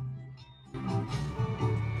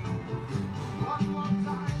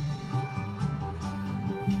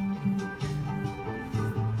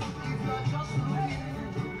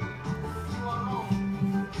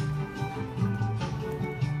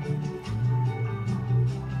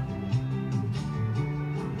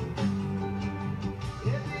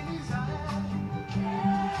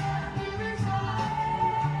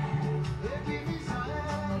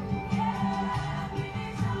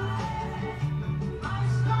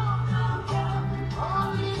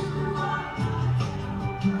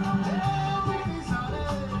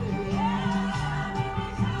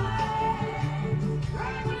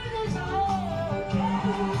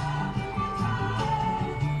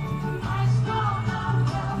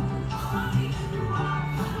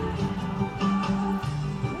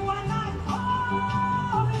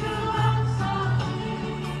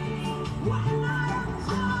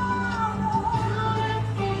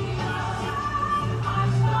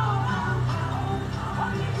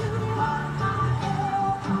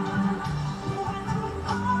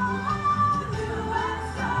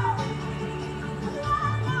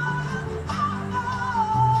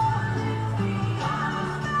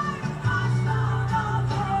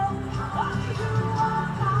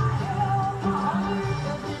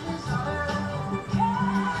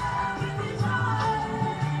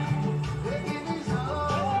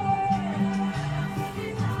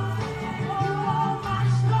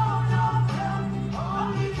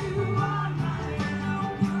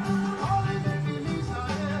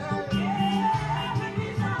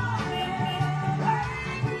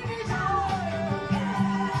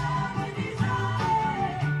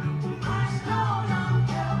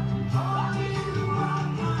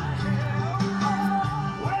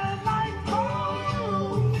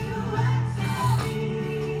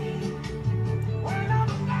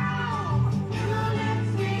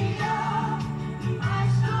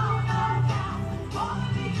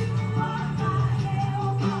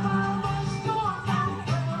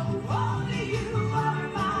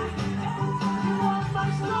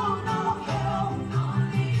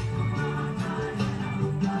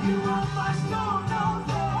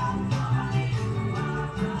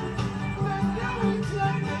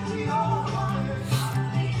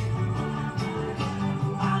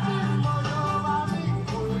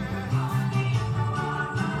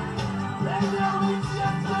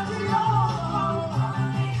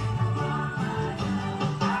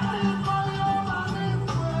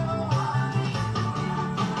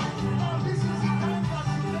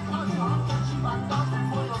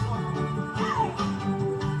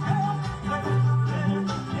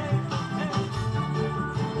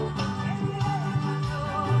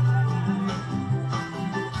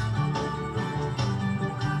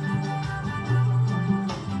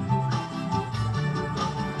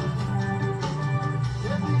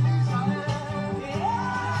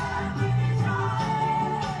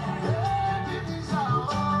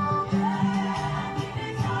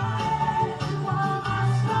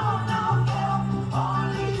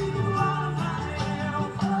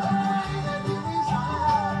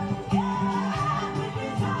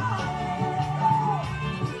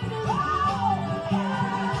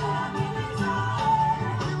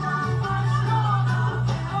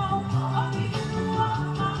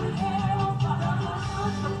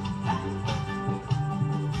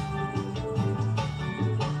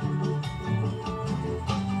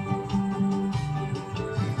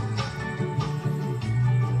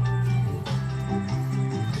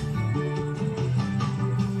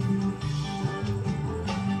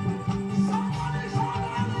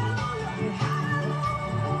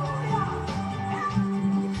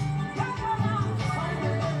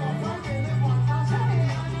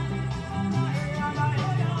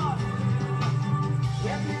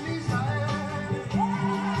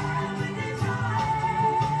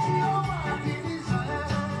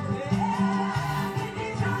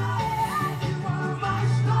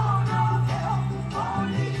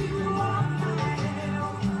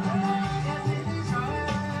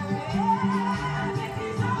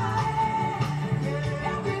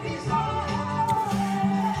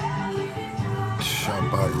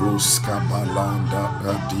Ruska balanda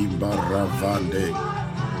adimba ravande.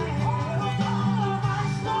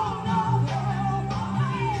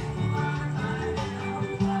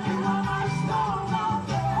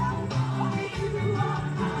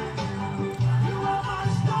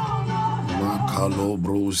 Makalo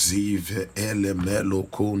brozive elemelo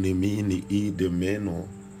kunimini idemeno.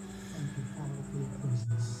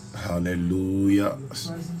 Hallelujah.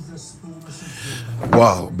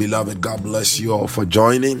 Wow, beloved, God bless you all for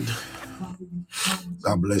joining.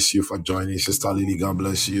 God bless you for joining. Sister Lily, God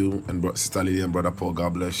bless you. And Sister Lily and Brother Paul,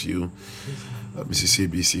 God bless you. Mrs.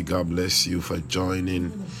 CBC, God bless you for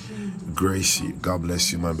joining. Gracie, God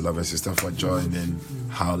bless you, my beloved sister, for joining.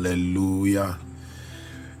 Hallelujah.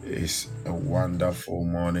 It's a wonderful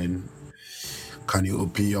morning. Can you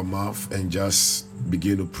open your mouth and just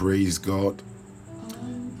begin to praise God?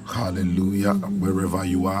 Hallelujah. Wherever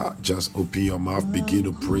you are, just open your mouth, begin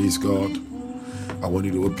to praise God. I want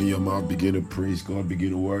you to open your mouth, begin to praise God,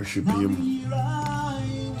 begin to worship Him.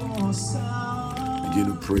 Begin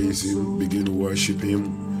to praise Him, begin to worship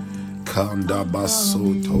Him. Kanda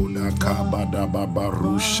basoto na kabada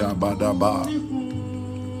babarusha badaba.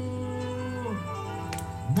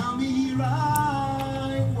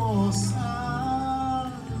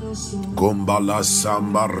 Gombala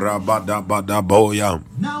samba rabada badaboya.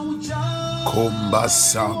 Komba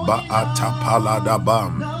samba atapala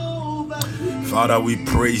dabam. Father, we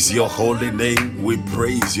praise your holy name. We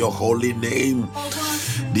praise your holy name.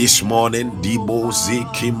 This morning, Dibo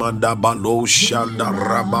Zikimanda Balo Shanda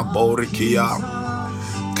Rababorikia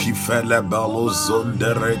Kifele Balo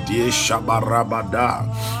Zondere Die Shabarabada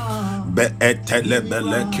Be Etele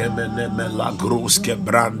Bele Kemene Melagruske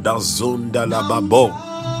Branda Zunda Lababo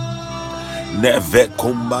Neve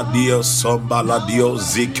Kumbadio Sombala Dio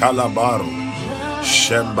Zikalabaru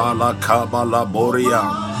Shembala Kabala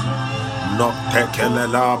Boria Noktekele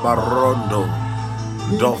La Barondo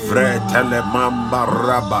Dovre Telemamba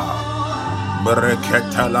Raba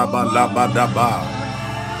Breketala Balabadaba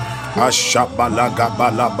Ashabalaga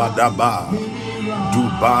Balabadaba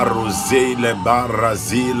Dubaru Zile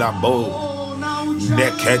Barazila Bo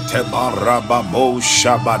Nekete Baraba Bo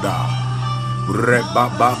Shabada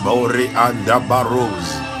Rebaba Bori Andabaruz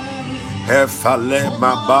Hefale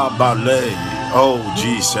Mababale. Oh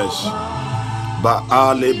Jesus.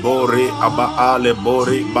 Baale Bori Abaale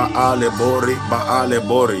Bori Baale Bori Baale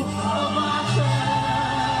Bori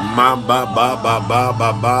Mamba Baba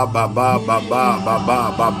Baba Baba Baba Baba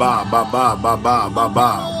Baba Baba Baba Baba Baba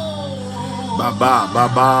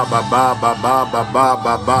Baba Baba Baba Baba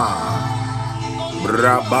Baba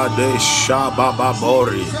Rabade Shababa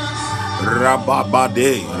Bori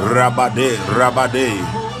Rababade Rabade Rabade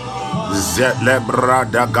Zetlebra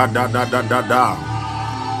da Gada da da da da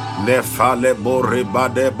Nefale Bori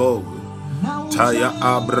Badebo Taya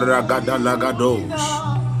Abragada Lagados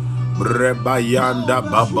Rebayanda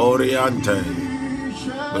Baboriante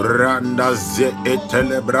Randa Ze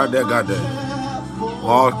Etelebradegade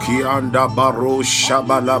Okianda Baro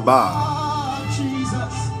Shabalaba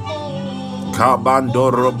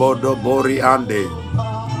Kabando Robodo Boriande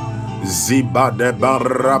Ziba de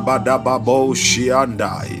Barabadababo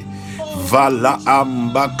Shiandai Vala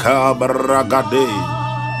Ambaka Bragade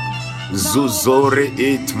Zuzori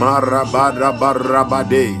Itmarabada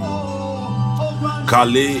Barabade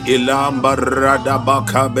Kali ilamba rada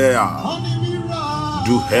bakabea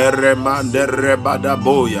Duhere mandere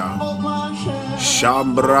badaboya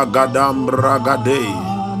Shambra gadambra gade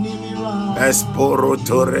Esporo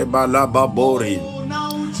tore balababori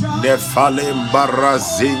Nefalem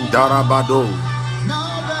barazin darabado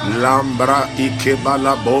Lambra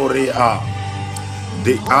ikebalaboria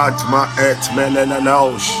The atma et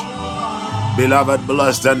melelelaush. Beloved,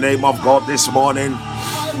 bless the name of God this morning.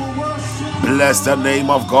 Bless the name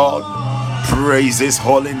of God. Praise His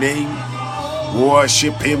holy name.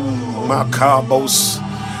 Worship Him. Makabos.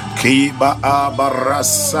 Kiba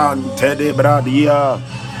abarasan tedebradia.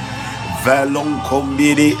 Velon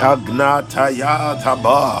kombiri agnata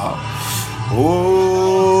yataba.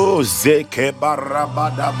 Oh, zeke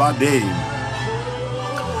barabadabade.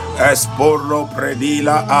 Esporo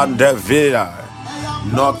predila andevia.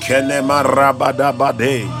 No kenema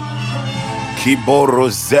rabadabade. Kiboro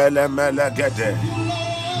zele melegede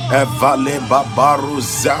Evale babaru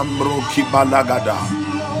zamru kibalagada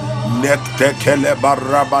Nekte kele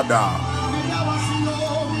barabada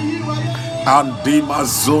Andima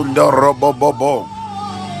zunda robobobo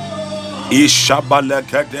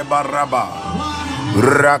Ishabalekede baraba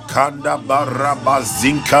Rakanda baraba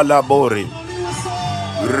zinkalabori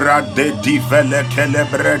Rade divele kele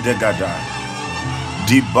bredegada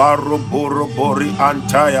Dibaro borobori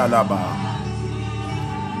antaya laba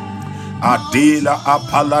Adila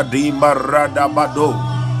apaladimba radabado.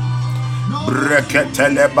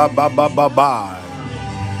 Breketele baba baba.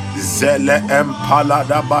 Zele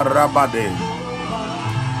empalada barabade.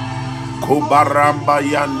 Kubaramba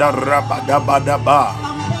yanda rabadabadaba.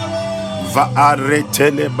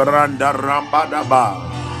 Vaaretele branda rambadaba.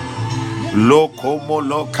 Lokomo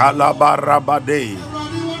lokala barabade.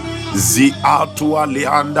 Ziatu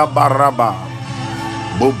alianda baraba.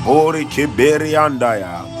 Bobori kiberi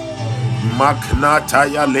andaya. Maknata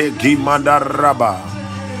ya legi mandaraba.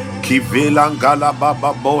 Kivilangala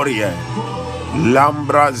baba borie.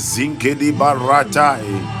 Lambra zinkedi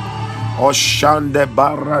baratai. Oshande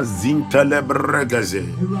barra zintele bregaze.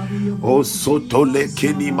 O sotole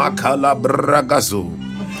keni makala bragazo.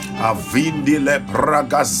 Avindile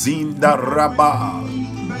bragazinda raba.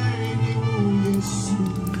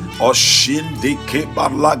 Oshinde ke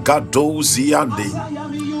balagadozi ande.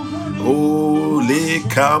 O le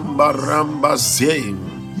kambaramba saying,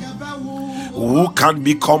 who can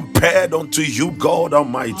be compared unto you, God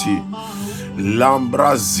Almighty?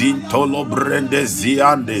 Lambra zintolo brende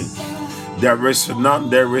ziande. There is none,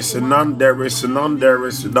 there is none, there is none, there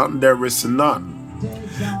is none, there is none.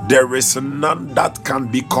 There is none that can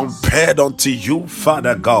be compared unto you,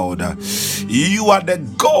 Father God. You are the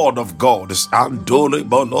God of gods, Andole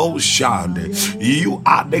Bolo Shande. You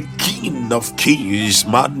are the King of kings,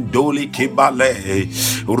 Mandoli Kibale,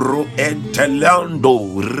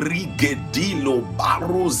 Roentelando, Rigedilo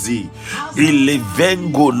Barozi,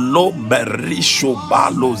 Ilevengo Lomberisho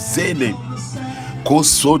Balozene.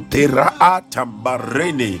 Kosotera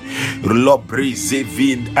atambarene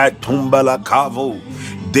lobrezevin atumbala cavo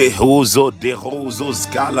dehozo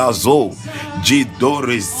scalazo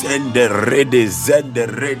jidore zende rede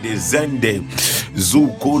zende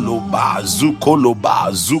zukoloba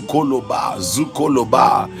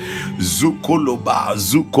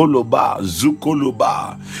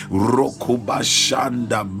rokoba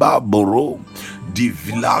shanda baboro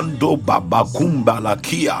divilando babakumba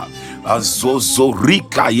lakia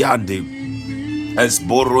azozorika yande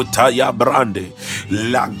esborotaya brande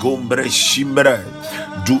lagombre shimbre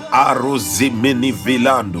du arrozi meni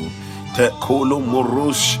vilando te colo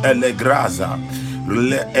morosh elegraza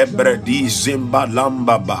le ebredi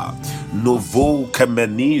zimbalambaba novo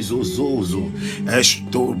kemenizo zozo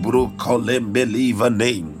esto bro kolembeliva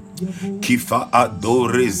name kifa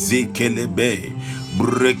adore zekelebe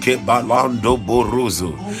breke balando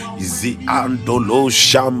borozo zi andolo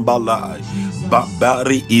shambalai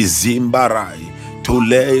babari izimbarai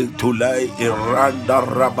tule iranda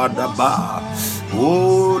rabadaba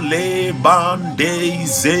ole bande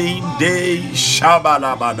zende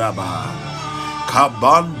shabalabadaba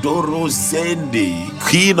kabandoro zende.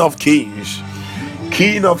 King of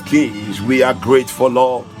kings, we are grateful,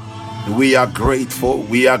 Lord. We are grateful.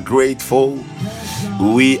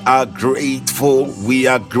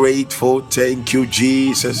 Thank you,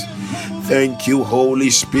 Jesus. Thank you, Holy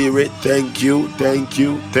Spirit. Thank you,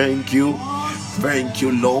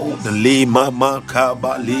 Lord. Lima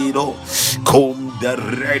makabalido kom the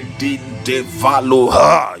ready de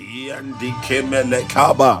valoha yandi kemele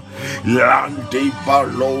kaba lande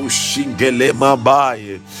balo shingele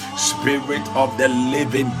mabai. Spirit of the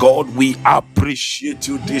living God, we appreciate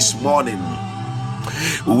you this morning.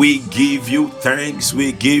 We give you thanks.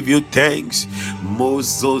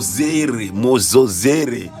 Mozozere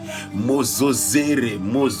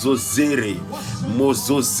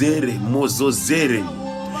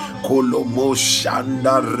Kolomo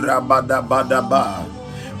shanda rabadabadaba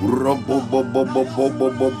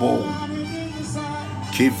robobobobobobobobo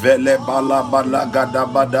kivele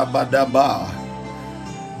balabalagadabadabadaba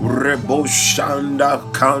rebo shanda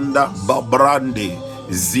kanda babrande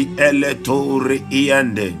zi eletore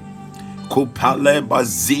iende kupale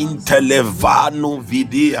bazintelevano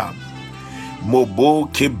vidia mobo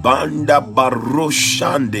kibanda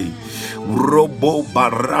baroshande robo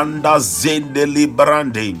baranda zende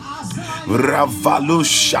librande ravalu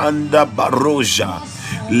shanda baroja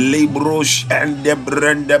librosh and the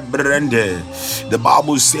brende. The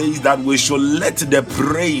Bible says that we should let the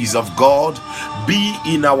praise of God be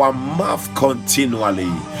in our mouth continually.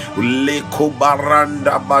 Leko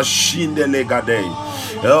baranda bashinde legade.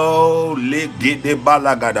 Oh, legede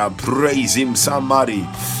balagada. Praise him, somebody.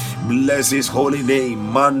 Bless his holy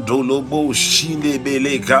name. Mandolobo shinde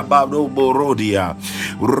bele kabado borodia.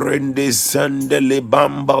 Rende sandele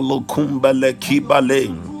bamba lokumba le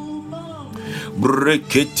kibale.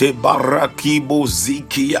 Brekete barakibo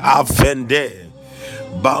ziki afende.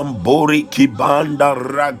 Bambori Kibanda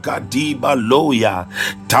Ragadiba Loya.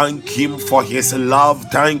 Thank him for his love.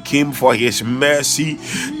 Thank him for his mercy.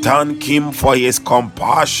 Thank him for his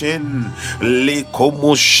compassion. Le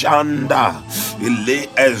Komoshanda. Le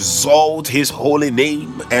exalt his holy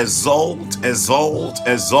name. Exalt, exalt,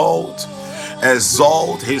 exalt.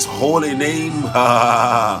 Exalt his holy name.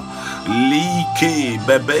 Like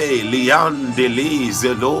bebe liande li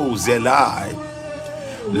zelo zelai.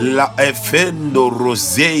 La efendo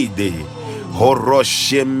roseide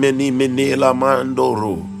horoshe meni menela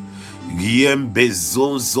mandoro giem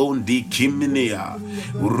bezonzon di kimnia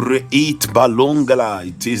reit balongala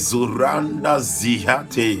tizuranda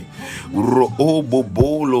zihate roobo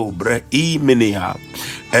bolo breimenia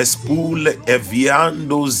espule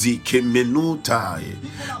eviando zikemenutai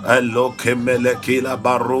alo kemele kila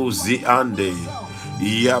barozi ande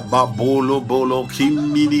ya babolo bolo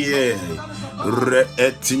kiminie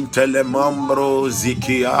Reetintele mambro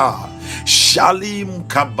zikia Shalim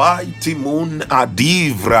kabaiti mun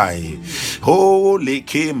adivrai Holy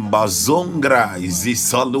kimba zongrai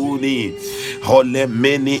zisaluni Hole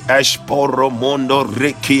meni esporo mondo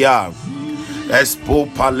rikia Espo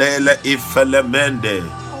palele ifelemende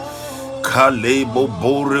Kalebo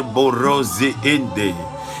bore borozi inde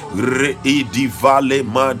Reidivale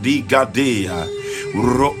madigadea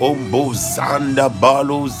Roombo zanda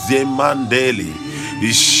balo zemandeli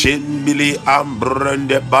Shinbili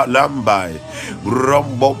ambrende balambai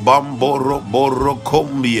Rombo bamboro boro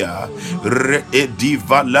kombia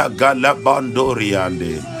Reedivala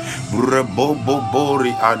galabandoriande Rebobo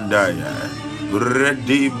bori andaya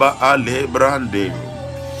Rediba alebrande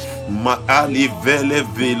Ma alivele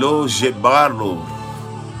velo jebalo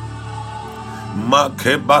Ma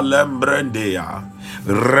kebalembrendeya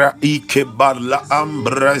Raike barla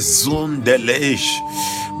ambrazun delesh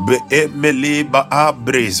be emeli ba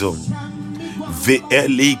abrezon ve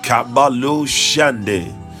eli kabalo shande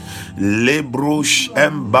lebrush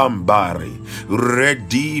embambari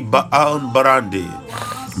redi ba ambrande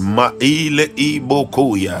maile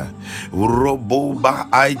ibokuya robo ba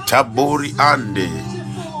aitabori ande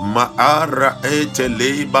maara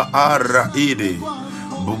etele ba ara ide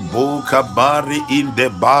Buboka bari in the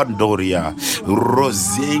bandoria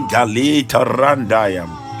Rosin galita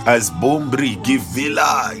randayam as bombri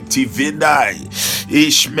givila tividai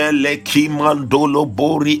Ishmele kimandolo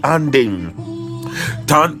bori anding.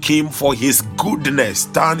 Thank him for his goodness.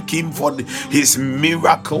 Thank him for his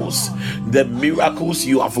miracles. The miracles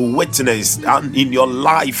you have witnessed and in your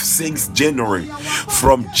life since January.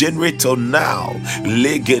 From January till now.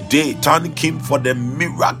 Legede. Thank him for the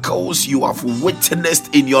miracles you have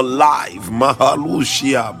witnessed in your life.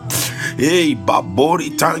 Mahalushia. Hey,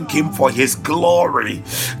 Babori, thank him for his glory.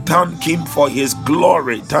 Thank him for his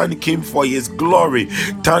glory. Thank him for his glory.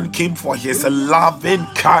 Thank him for his loving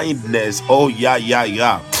kindness. Oh, yeah.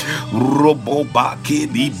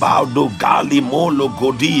 Robobaki di Baudo Galimolo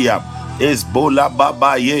Godia. Esbola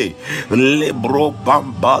babaye lebro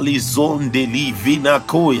bambali zonde livina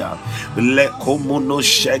koya le komuno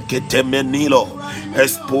shekete menilo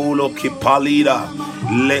espolo kipalida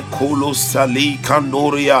le kolo sali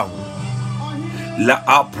kandoria la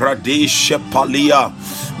apradeshe palia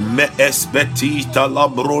me espetita la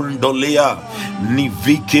brondolia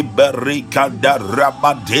niviki berika da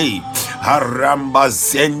rabade haramba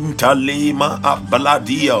zenta lima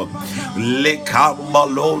abladio le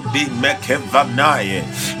kamalo di mekevanaye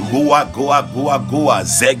gua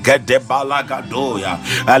zega de balagadoya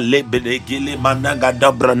alebede gili managa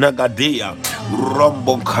dabranagadia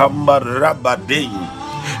rombo kamba rabadin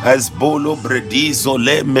as bolo bredizo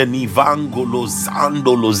le menivangolo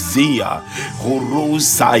zandolo zia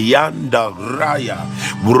hurusa yanda raya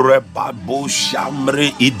rebabo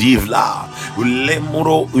shamre idivla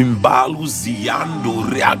lemuro imbalu ziando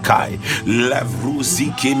reakai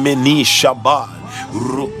levruzi kemeni shabar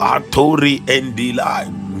ruatori endilai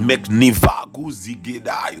meknivagu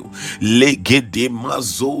zigedayo legede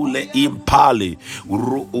mazole impale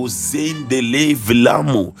roozende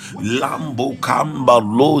levlamo lambo kamba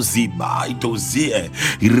lozi baito zie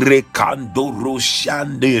rekando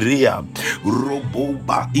roshanderia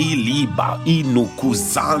roboba iliba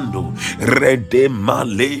inukuzando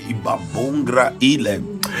redemale babongra ile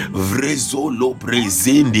vrezolo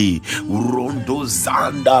prezendi rondo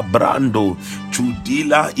zanda brando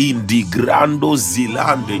chudila indigrando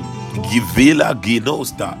zilande givela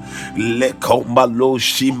ginosta le kombalo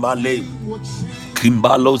shimale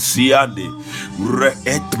kimbalo siande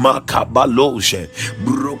reetma kabaloshe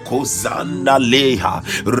bro rokozanda leha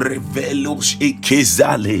revelos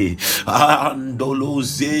ikezale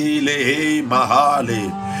andolozele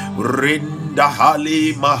mahale rinda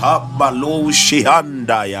hali mahabalo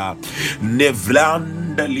shihandaya nevlan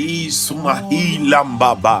Dali sumahila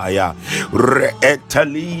mbabaya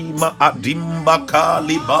reetalima adimba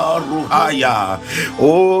kalibaruhaya.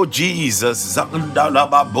 Oh Jesus, zandala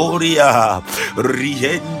baboria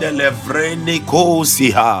riende levrene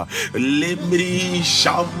kosiha lemri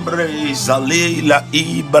shambre zalela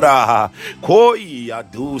ibra koi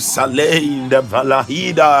adu salende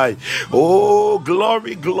valahida. Oh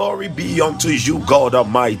glory, glory be unto you, God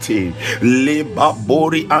Almighty.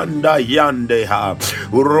 Lebabori anda yandeha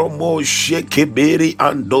Romo Shekeberi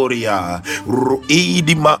Andoria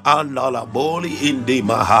Ruidima Andala Boli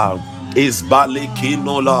Indimaha Isbali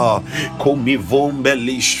Kinola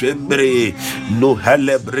Comivombeli Shembre No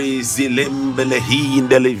Helebre Zilembele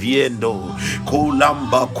Hindele Viendo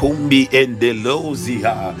Colamba Kumbi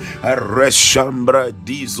Endelozia Reshambra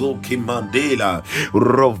Dizo Kimandela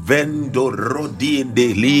Rovendo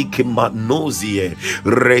Rodinde Likimanozie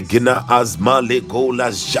Regna Azmale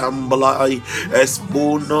Gola Jamblai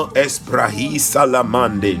Espuno Esprahi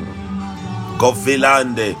Salamande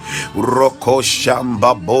Govilande Roko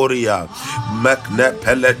Shamba Boria Mekne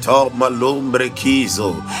Peleto Malumbre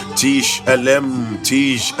Kizo Tish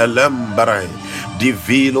Elem Bare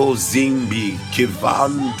Divilo Zimbi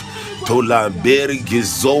Kivand Tola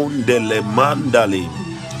Bergizon de Le Mandali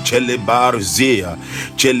Celebarozia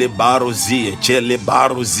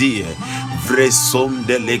Vresom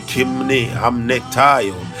de le Kimne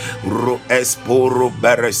Amnetayo Ro Esporo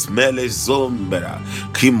Beresmele Zombra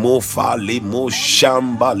Kimofa Limo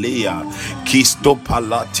Shambalea Kisto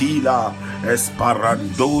Palatila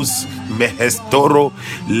Esparandos Mehestoro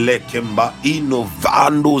Lekemba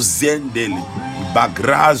Inovando Zendeli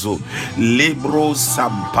Bagrazo Libro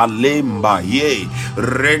Sampalemba Ye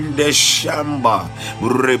Rende Shamba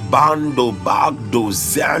Rebando Bagdo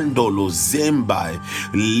Zandolo Zemba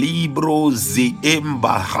Libro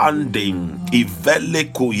Ziemba Handing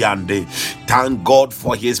Ivele Kuyande. Thank God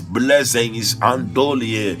for his blessings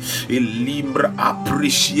Andolie Limbra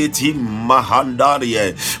appreciating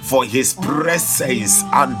Mahandarie for his presence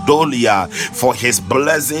Andolia for his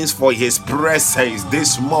blessings for his presence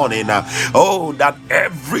this morning. Oh, that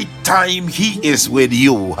every time he is with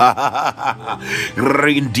you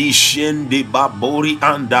rendition de babori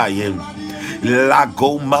andayen la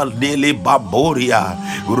goma nele baboria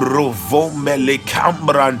rovomele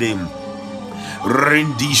cambrandem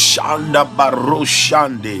rendishanda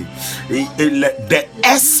baroshande. The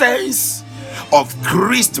essence of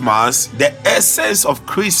Christmas,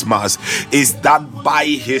 is that by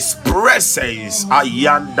his presence,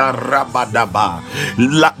 ayanda rabadaba,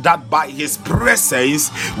 that by his presence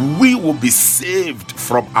we will be saved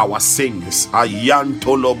from our sins.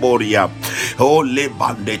 Ayantoloboria. Oh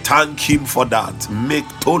lebande, thank him for that. Make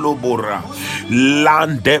tolobora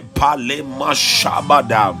lande palema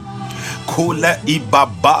shabada kule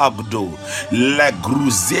ibabagdo le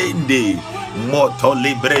gruzende moto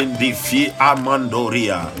librendi fi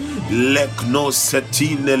amandoria lekno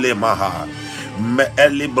setine le maha me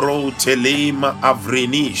elibro telema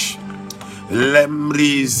avrinish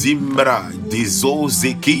lemri zimbra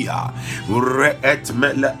dizozikia re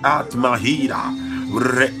etmele atmahira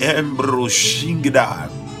re embro shingda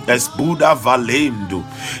es Buddha valendo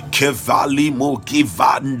que valimo que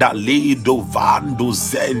vanda ledo vando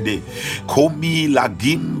zende comi la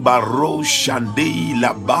gimba roshande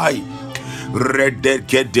la bai rede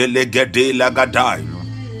que delegade la gadai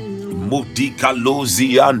mutika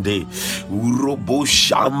loziande urobo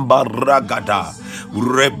shamba ragada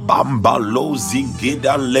rebamba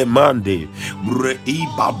lozingeda lemande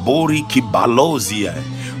reiba bori kibalozia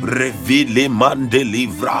revile mande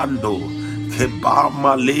livrando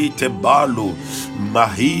kebama lete balo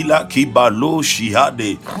mahila kibalo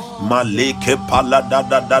shihade maleke pala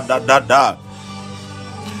da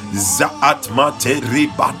Zaat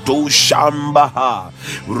materi bato shambaha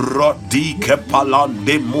rodi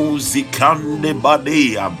kepalande muzikande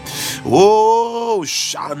badea. Oh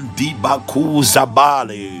shandi baku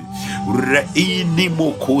zabale reini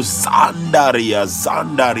moko zandaria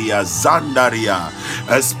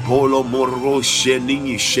espolo moro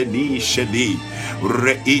sheni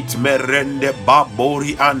reit merende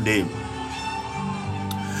babori ande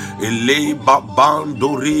ele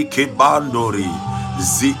babandori ke bandori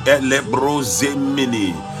zi elebro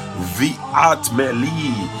zemini vi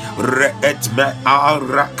atmeli re etme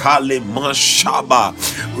arakale mashaba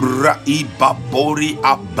raibabori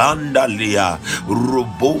abandalia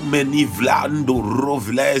robomeni vlando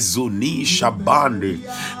rovlezuni shabande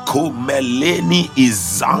komeleni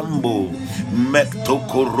izambo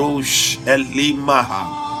mektokorosh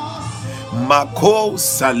elimaha Mako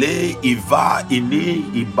Sale Iva Ine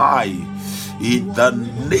Ibai, in the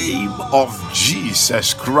name of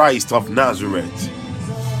Jesus Christ of Nazareth.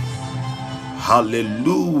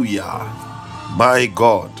 Hallelujah, my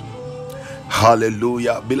God.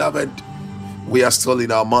 Hallelujah. Beloved, we are still in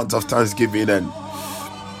our month of Thanksgiving and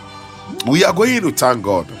we are going to thank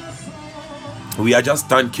God. We are just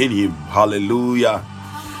thanking Him. Hallelujah.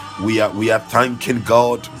 We are thanking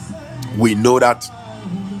God. We know that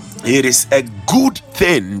it is a good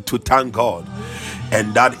thing to thank God,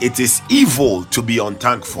 and that it is evil to be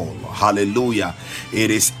unthankful. Hallelujah.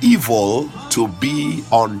 It is evil to be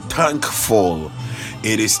unthankful.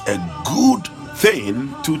 It is a good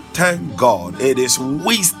thing to thank God. It is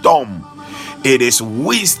wisdom. It is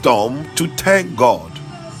wisdom to thank God.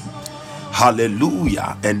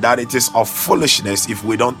 Hallelujah. And that it is of foolishness if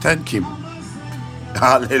we don't thank Him.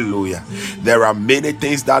 Hallelujah. There are many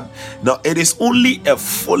things that now it is only a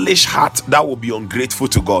foolish heart that will be ungrateful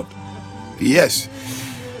to God. Yes,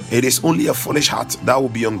 it is only a foolish heart that will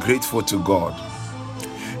be ungrateful to God.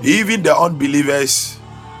 Even the unbelievers,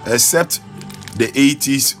 except the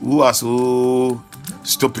atheists who are so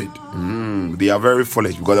stupid, they are very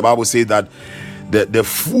foolish, because the Bible says that the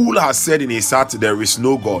fool has said in his heart there is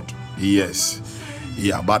no God. Yes,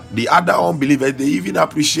 yeah, but the other unbelievers, they even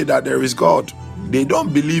appreciate that there is God. They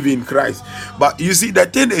don't believe in Christ. But you see, the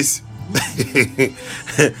thing is,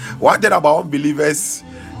 one thing about unbelievers,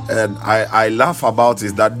 and I laugh about,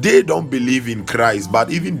 is that they don't believe in Christ. But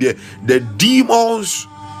even the demons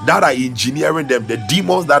that are engineering them,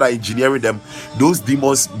 those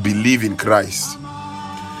demons believe in Christ.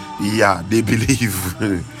 Yeah, they believe.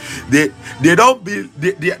 they don't be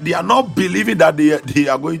they are not believing that they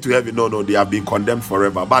are going to heaven. No, they have been condemned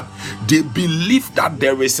forever. But they believe that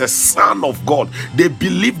there is a Son of God. They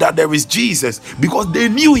believe that there is Jesus because they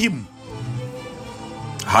knew Him.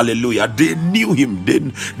 Hallelujah. They knew Him.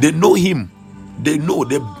 They know Him. They know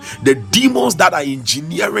the demons that are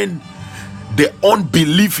engineering the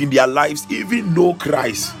unbelief in their lives even know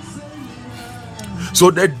Christ.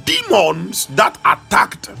 So the demons that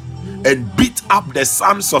attacked and beat up the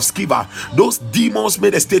sons of Sceva, those demons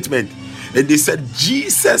made a statement and they said,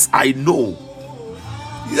 Jesus I know.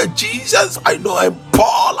 Yeah, Jesus I know, and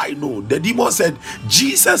Paul I know. The demon said,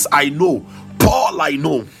 Jesus I know, Paul I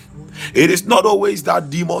know. It is not always that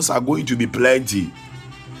demons are going to be plenty.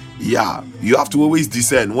 Yeah, you have to always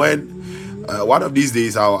discern. When one of these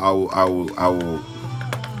days I will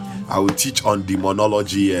teach on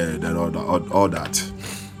demonology and all that.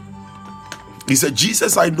 He said,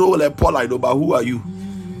 Jesus I know, like Paul I know, but who are you?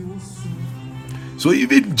 So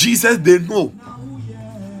even Jesus they know.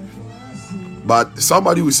 But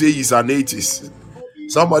somebody will say he's an atheist.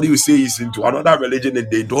 Somebody will say he's into another religion and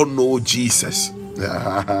they don't know Jesus.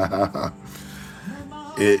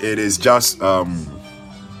 It is just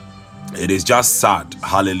sad.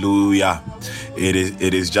 Hallelujah. It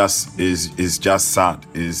is just sad.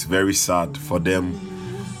 It's very sad for them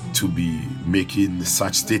to be making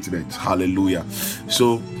such statements. Hallelujah.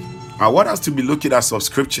 So I want us to be looking at some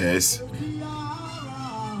scriptures.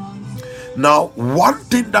 Now, one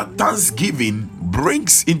thing that Thanksgiving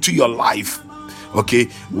brings into your life, okay,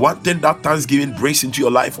 one thing that Thanksgiving brings into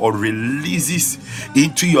your life or releases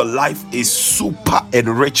into your life is super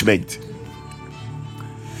enrichment.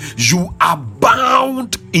 You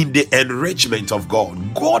abound in the enrichment of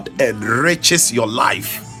God. God enriches your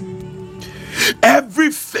life.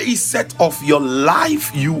 Every facet of your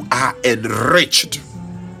life, you are enriched.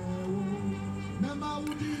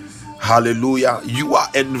 Hallelujah. You are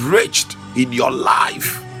enriched in your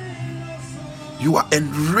life. You are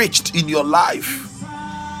enriched in your life.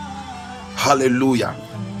 Hallelujah.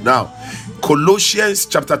 Now, Colossians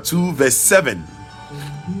chapter 2 verse 7.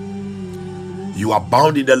 You are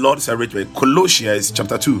bound in the Lord's enrichment. Colossians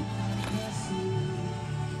chapter 2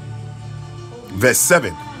 verse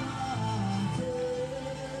 7.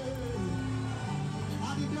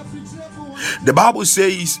 The Bible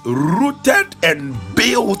says, rooted and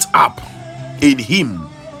built up in Him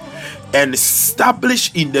and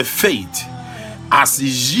established in the faith, as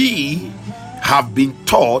ye have been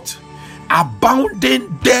taught,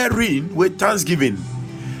 abounding therein with thanksgiving.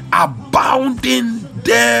 Abounding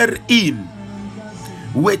therein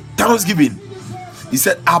with thanksgiving. He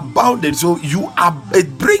said abounding. So you are,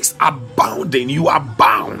 it brings abounding. You are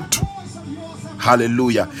bound.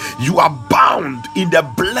 Hallelujah. You abound in the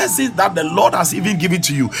blessings that the Lord has even given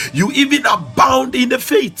to you. You even abound in the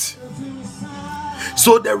faith.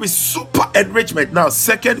 So there is super enrichment. Now,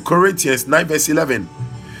 2 Corinthians 9 verse 11.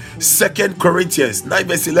 2 Corinthians 9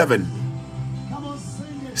 verse 11.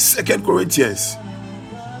 2 Corinthians.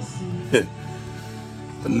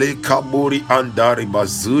 Le kaburi andari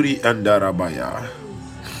bazuri andarabaya.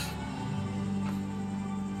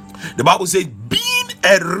 The Bible says, being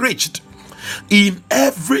enriched in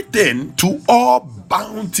everything to all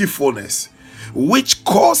bountifulness, which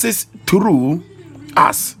causes through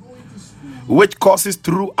us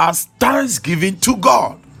thanksgiving to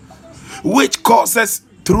God. Which causes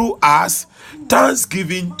through us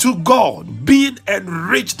thanksgiving to God. Being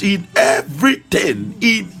enriched in everything.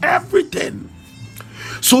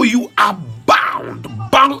 So you abound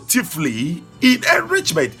bountifully in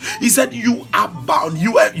enrichment. He said you abound.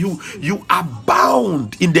 You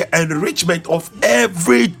abound in the enrichment of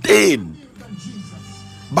everything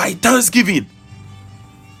by thanksgiving.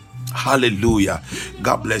 Hallelujah.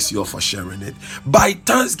 God bless you all for sharing it. By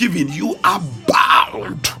thanksgiving, you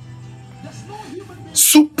abound.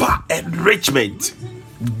 Super enrichment.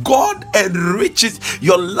 God enriches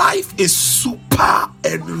your life, is super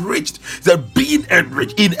enriched. The being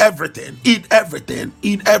enriched in everything.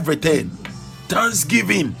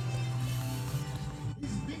 Thanksgiving.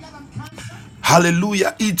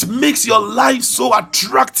 Hallelujah. It makes your life so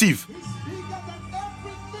attractive.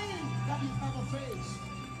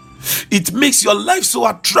 It makes your life so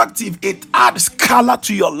attractive. It adds color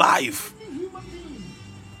to your life.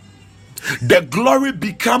 The glory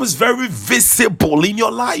becomes very visible in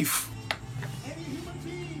your life.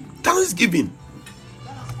 Thanksgiving.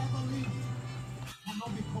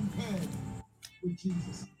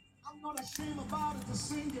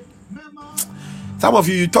 Some of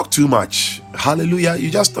you talk too much. Hallelujah.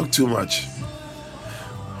 You just talk too much.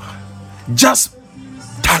 Just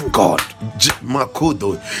thank God. Just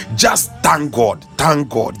thank God.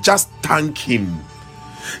 Just thank Him.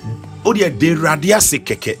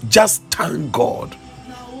 Just thank God.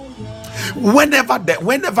 Whenever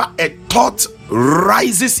a thought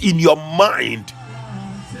rises in your mind,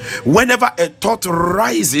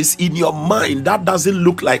 that doesn't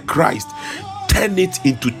look like Christ, turn it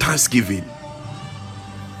into thanksgiving.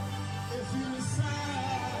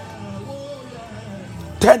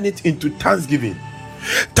 Turn it into thanksgiving.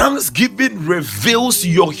 Thanksgiving reveals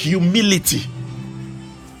your humility.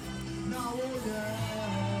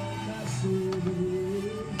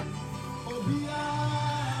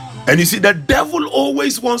 And you see, the devil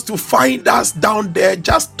always wants to find us down there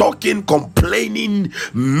just talking, complaining,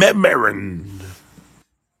 murmuring.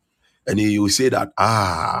 And he will say that,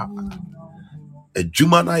 a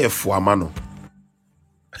Jumana Efuamano.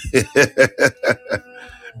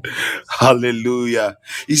 Hallelujah.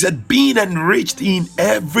 He said, being enriched in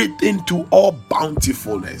everything to all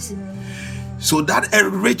bountifulness. So that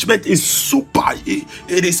enrichment is super,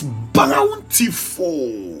 it is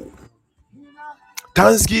bountiful.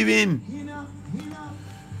 Thanksgiving.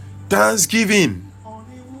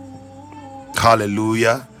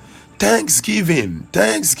 Hallelujah. Thanksgiving.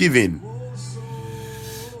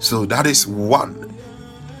 So that is one.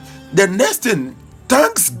 The next thing,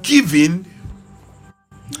 thanksgiving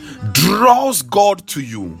draws God to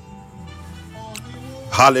you.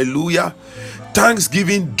 Hallelujah.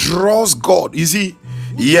 Thanksgiving draws God. You see,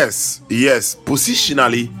 yes.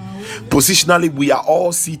 Positionally, we are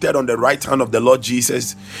all seated on the right hand of the Lord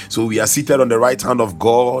Jesus. So we are seated on the right hand of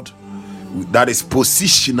God. That is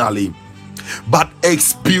positionally. But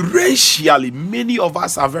experientially, many of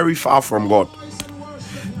us are very far from God.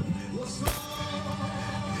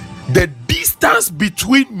 The distance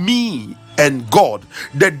between me and God,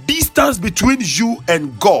 the distance between you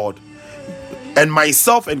and God, and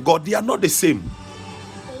myself and God, they are not the same.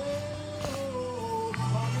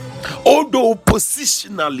 Although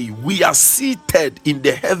positionally we are seated in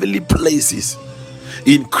the heavenly places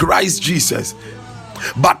in Christ Jesus,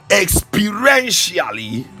 but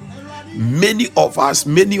experientially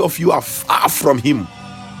many of you are far from Him.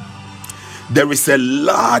 There is a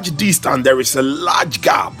large distance, there is a large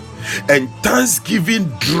gap, and thanksgiving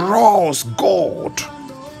draws God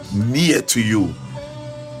near to you.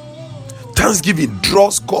 Thanksgiving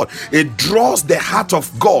draws God. It draws the heart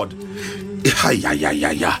of God.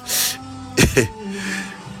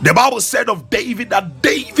 The Bible said of David that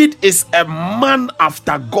David is a man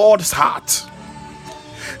after God's heart.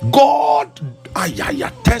 God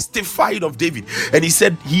testified of David, and he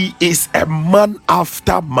said he is a man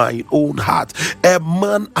after my own heart. A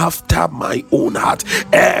man after my own heart.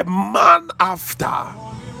 A man after.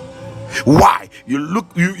 Why?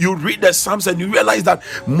 You read the Psalms and you realize that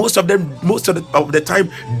most of the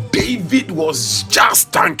time, David was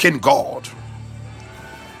just thanking God.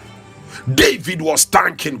 David was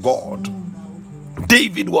thanking God.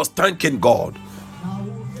 David was thanking God.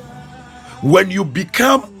 When you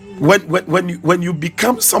become when you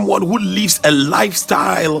become someone who lives a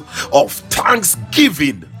lifestyle of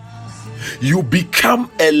thanksgiving, you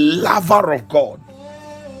become a lover of God.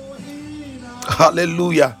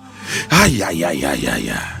 Hallelujah.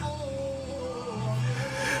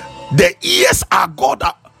 The ears are God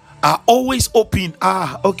are always open.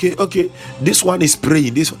 Okay. This one is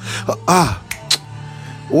praying. This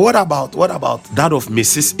what about that of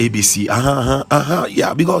Mrs. ABC?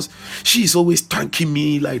 Yeah, because she's always thanking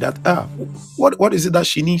me like that. What is it that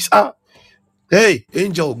she needs? Hey,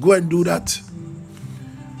 Angel, go and do that.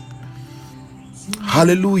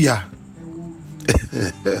 Hallelujah.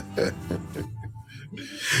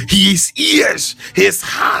 His ears, his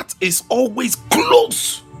heart is always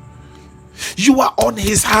close. You are on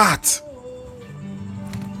his heart.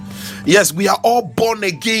 Yes, we are all born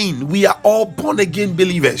again. We are all born again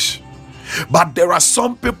believers. But there are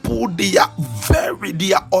some people, they are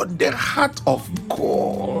on the heart of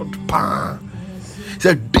God.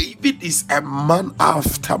 So David is a man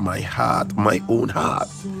after my heart, my own heart.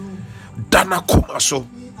 Dana Kumaso.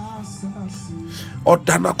 Or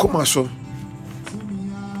Dana Kumaso.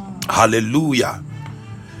 Hallelujah.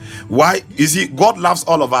 Why? You see, God loves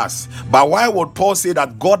all of us. But why would Paul say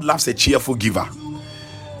that God loves a cheerful giver?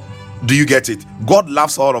 Do you get it? God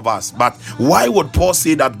loves all of us. But why would Paul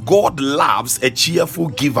say that God loves a cheerful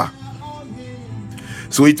giver?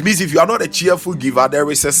 So it means if you are not a cheerful giver, there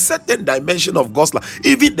is a certain dimension of God's love.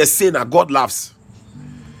 Even the sinner, God loves.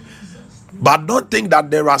 But don't think that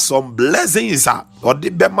there are some blessings or the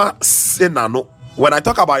bema sinner. No. When I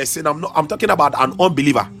talk about a sinner, I'm talking about an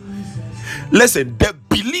unbeliever. Listen, the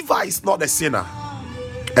believer is not a sinner,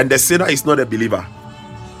 and the sinner is not a believer.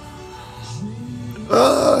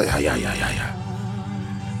 I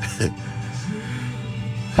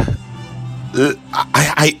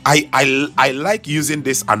like using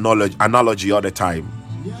this analogy all the time.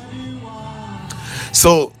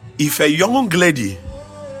 So if a young lady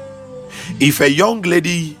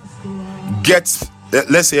gets,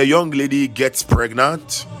 let's say a young lady gets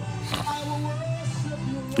pregnant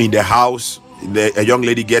in the house, a young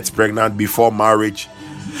lady gets pregnant before marriage,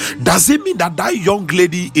 does it mean that that young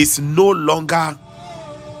lady is no longer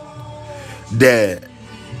the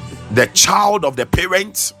child of the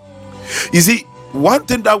parents? You see, one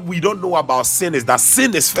thing that we don't know about sin is that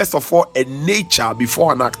sin is first of all a nature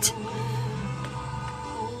before an act.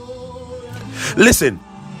 Listen,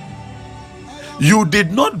 you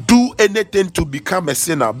did not do anything to become a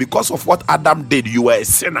sinner. Because of what Adam did, you were a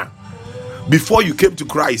sinner before you came to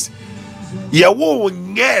Christ. We are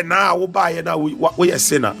a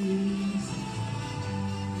sinner.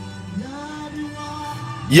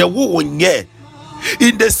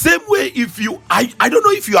 In the same way, if you I don't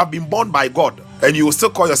know if you have been born by God and you will still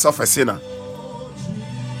call yourself a sinner.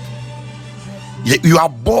 You are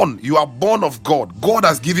born of God. God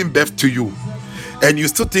has given birth to you, and you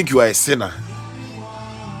still think you are a sinner.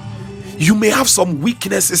 You may have some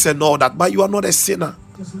weaknesses and all that, but you are not a sinner.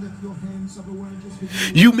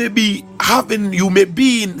 You may be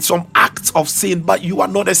in some acts of sin, but you are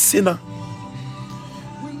not a sinner.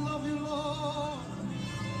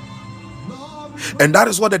 And that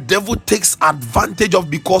is what the devil takes advantage of,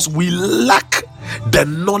 because we lack the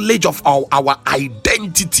knowledge of our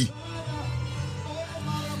identity.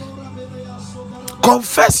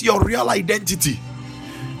 Confess your real identity.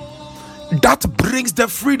 That brings the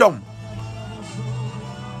freedom.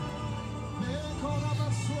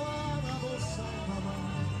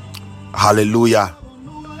 Hallelujah.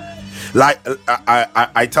 Like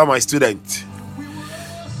I tell my students,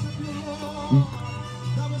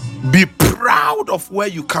 be proud of where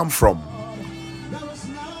you come from.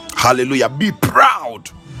 Hallelujah. Be proud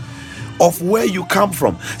of where you come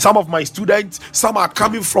from. Some of my students, some are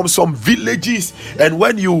coming from some villages, and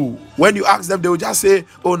when you ask them, they will just say,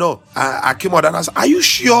 oh no, I came out. And I said, are you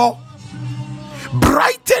sure?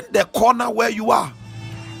 Brighten the corner where you are.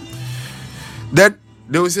 Then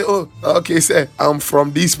they will say, oh, okay, sir, I'm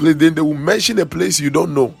from this place. Then they will mention a place you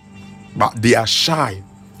don't know, but they are shy.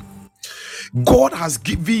 God has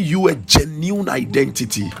given you a genuine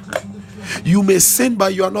identity. You may sin,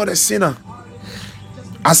 but you are not a sinner.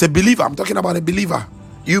 As a believer, I'm talking about a believer.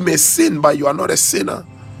 You may sin, but you are not a sinner.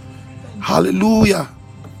 Hallelujah.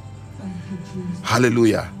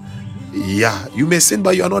 Hallelujah. Yeah, you may sin,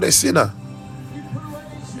 but you are not a sinner.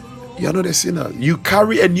 You are not a sinner. You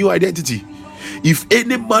carry a new identity. If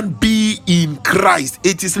any man be in Christ,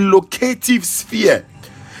 it is locative sphere.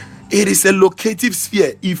 It is a locative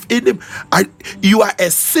sphere. If any, you are a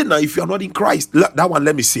sinner if you are not in Christ. That one,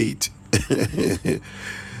 let me say it.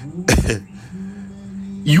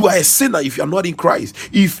 You are a sinner if you are not in Christ.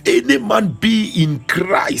 If any man be in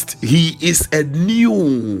Christ, he is a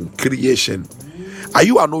new creation. Are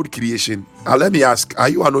you an old creation? Let me ask, are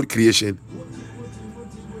you an old creation?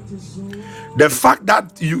 The fact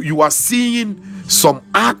that you are seeing some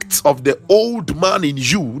acts of the old man in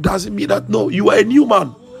you doesn't mean that no, you are a new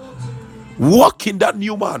man. Walk in that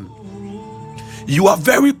new man. You are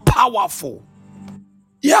very powerful.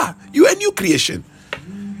 Yeah, you are a new creation.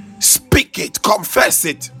 Speak it, confess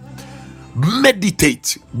it,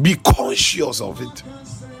 meditate, be conscious of it.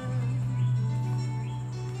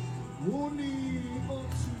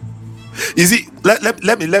 You see, let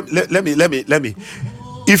me.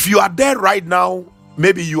 If you are there right now,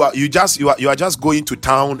 maybe you are just going to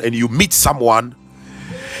town and you meet someone,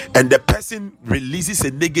 and the person releases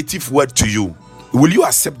a negative word to you. Will you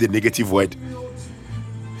accept the negative word?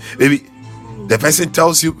 Maybe the person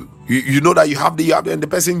tells you. You know that you have and the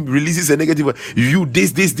person releases a negative word. You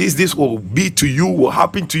this will be to you, will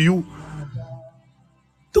happen to you.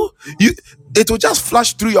 No, it will just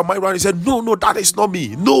flash through your mind and you say, no, that is not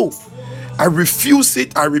me. No, I refuse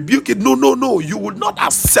it, I rebuke it. No, you will not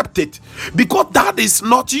accept it because that is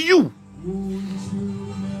not you.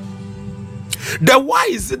 Then why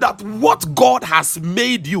is it that what God has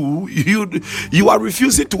made you are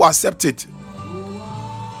refusing to accept it?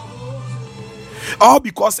 All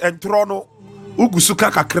because entrono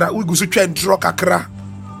ugusuka kakra ugusucha entro kakra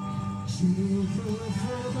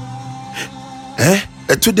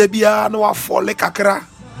eto de bia no afole kakra.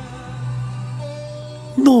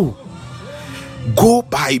 No, go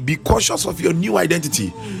by, be conscious of your new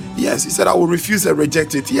identity. Yes, he said I will refuse and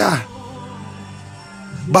reject it. Yeah,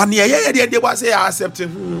 but they was say I accept it.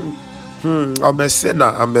 I'm a sinner,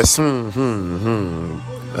 I'm a sin.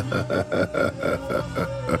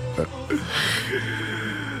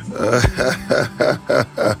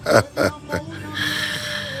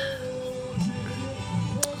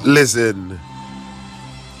 Listen,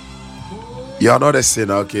 you are not a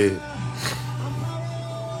sinner, okay?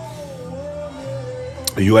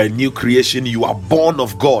 You are a new creation. You are born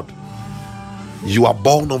of God. You are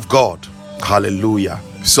born of God. Hallelujah.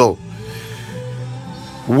 So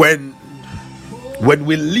when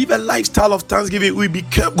we live a lifestyle of thanksgiving, we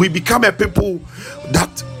become a people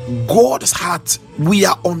that God's heart, we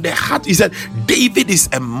are on the heart. He said, David is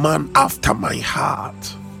a man after my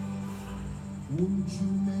heart.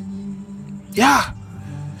 Yeah.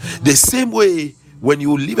 The same way, when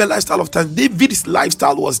you live a lifestyle of thanksgiving, David's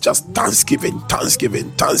lifestyle was just thanksgiving.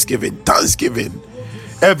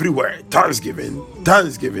 Everywhere,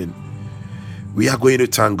 thanksgiving. We are going to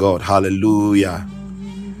thank God. Hallelujah.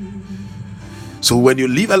 So when you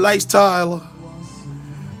live a lifestyle,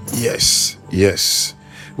 yes.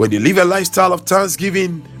 When you live a lifestyle of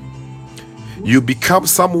thanksgiving, you become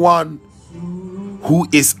someone who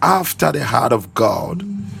is after the heart of God.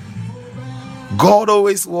 God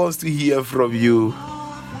always wants to hear from you.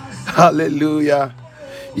 Hallelujah.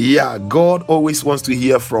 Yeah, God always wants to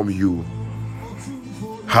hear from you.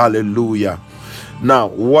 Hallelujah. Now,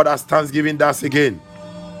 what does thanksgiving does again?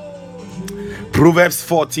 Hebrews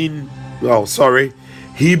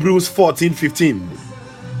 14:15.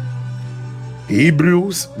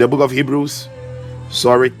 The book of Hebrews,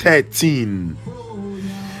 13.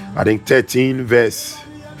 I think 13 verse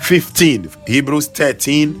 15. Hebrews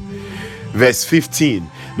 13 verse 15.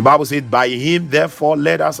 The Bible says, by him therefore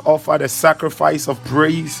let us offer the sacrifice of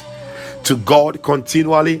praise to God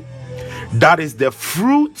continually. That is the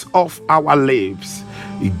fruit of our lips,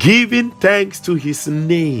 giving thanks to his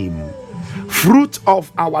name. Fruit of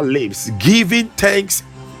our lips, giving thanks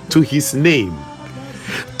to his name.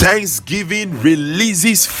 Thanksgiving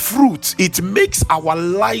releases fruit. It makes our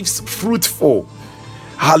lives fruitful.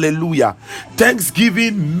 Hallelujah.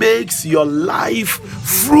 Thanksgiving makes your life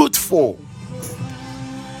fruitful.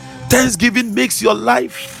 Thanksgiving makes your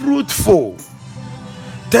life fruitful.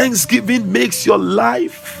 Thanksgiving makes your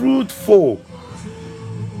life fruitful.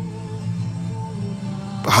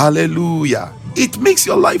 Hallelujah. It makes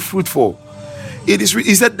your life fruitful. He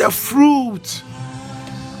said the fruit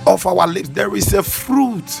of our lips. There is a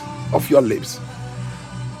fruit of your lips.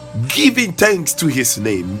 Giving thanks to his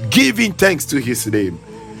name. Giving thanks to his name.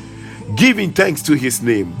 Giving thanks to his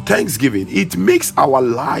name. Thanksgiving. It makes our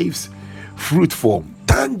lives fruitful.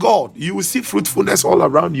 thank God, you will see fruitfulness all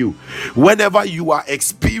around you. Whenever you are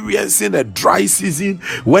experiencing a dry season,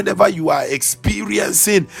 whenever you are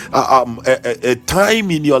experiencing a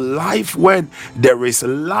time in your life when there is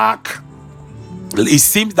lack, it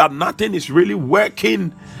seems that nothing is really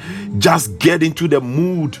working, just get into the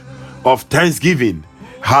mood of thanksgiving.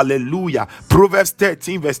 Hallelujah. Proverbs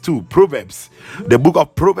 13 verse 2. Proverbs, the book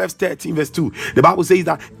of Proverbs 13 verse 2. The Bible says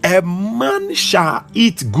that a man shall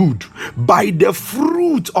eat good by the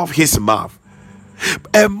fruit of his mouth.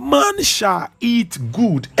 A man shall eat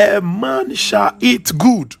good. A man shall eat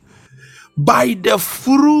good by the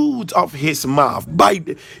fruit of his mouth.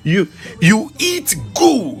 You eat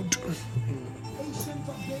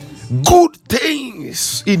good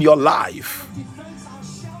things in your life.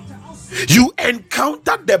 You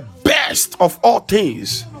encounter the best of all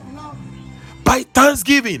things by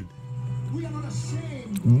thanksgiving.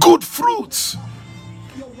 Good fruits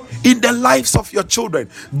in the lives of your children,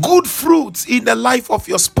 good fruits in the life of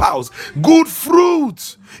your spouse, good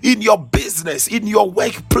fruits in your business, in your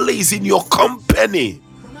workplace, in your company.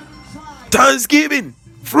 Thanksgiving,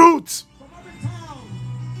 fruits.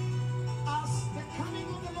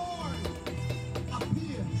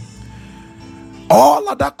 All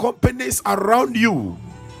other companies around you,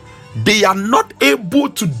 they are not able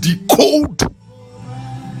to decode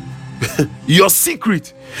your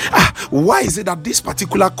secret. Why is it that this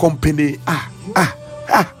particular company,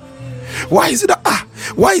 why is it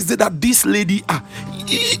that this lady,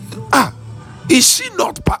 is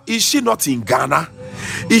she not in Ghana?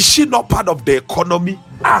 Is she not part of the economy?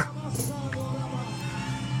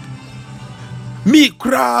 Me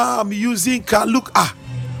cram using car, look,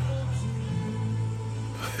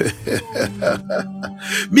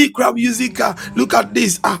 me cram using car, look at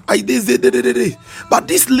this, but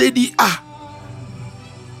this lady,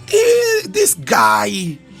 this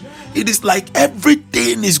guy, it is like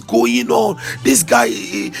everything is going on. This guy,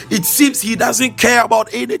 it seems he doesn't care about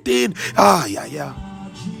anything.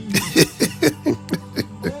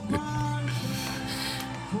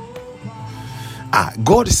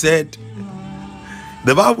 God said,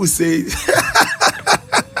 the Bible says,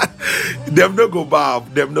 them no go bow.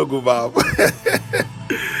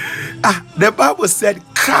 The Bible said,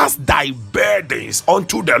 cast thy burdens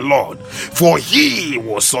unto the Lord, for he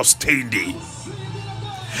will sustain thee.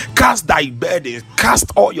 Cast thy burdens,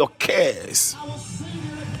 cast all your cares.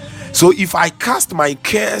 So if I cast my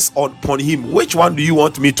cares upon him, which one do you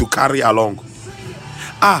want me to carry along?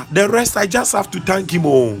 The rest I just have to thank him.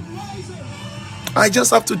 I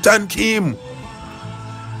just have to thank him.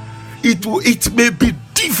 It may be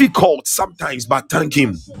difficult sometimes, but thank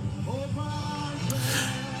him.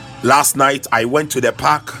 Last night I went to the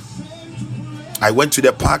park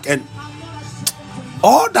and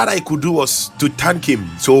all that I could do was to thank him.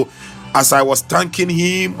 So as I was thanking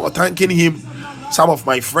him, some of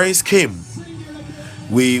my friends came.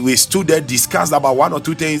 We stood there, discussed about one or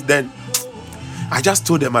two things. Then I just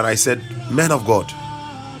told them and I said, men of God,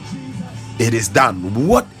 it is done.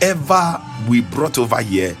 Whatever we brought over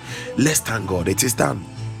here, let's thank God. It is done.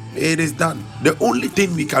 It is done. The only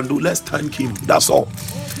thing we can do, let's thank him. That's all.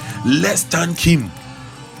 Let's thank him.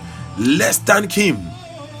 Let's thank him.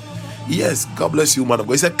 Yes, God bless you, man of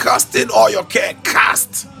God. He said, cast in all your care.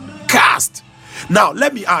 Cast. Now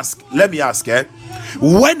let me ask,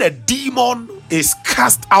 when a demon is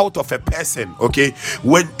cast out of a person, okay,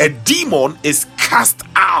 when a demon is cast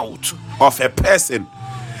out of a person,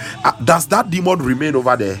 does that demon remain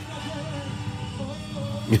over there?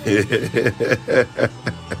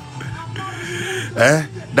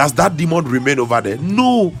 Does that demon remain over there?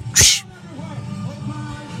 No.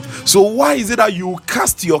 So why is it that you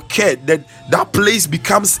cast your care, that place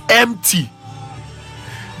becomes empty?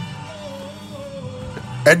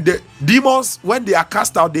 And the demons, when they are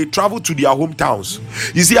cast out, they travel to their hometowns.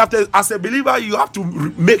 You see, as a believer, you have to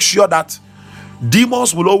make sure that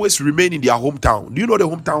demons will always remain in their hometown. Do you know the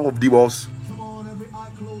hometown of demons?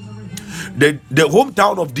 The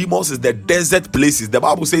hometown of demons is the desert places. The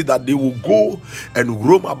Bible says that they will go and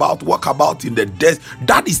roam about, walk about in the desert.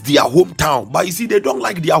 That is their hometown. But you see, they don't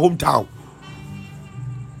like their hometown.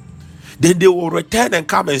 Then they will return and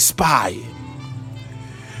come and spy.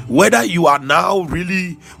 Whether you are now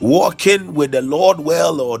really walking with the Lord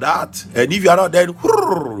well or that. And if you are not, then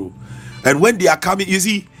and when they are coming, you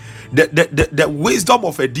see, the wisdom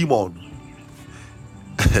of a demon.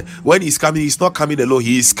 When he's coming, he's not coming alone.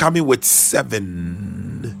 He is coming with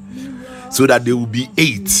 7, so that there will be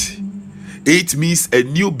 8. 8 means a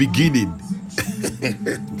new beginning.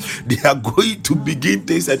 They are going to begin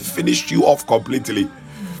things and finish you off completely.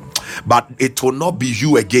 but it will not be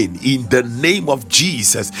you again. In the name of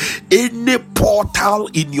Jesus, any portal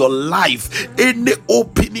in your life, any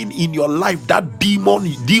opening in your life that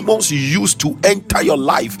demons used to enter your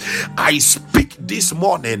life, I speak this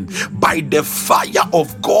morning by the fire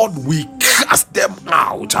of God. We cast them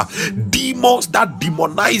out. Demons that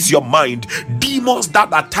demonize your mind, demons that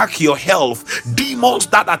attack your health, demons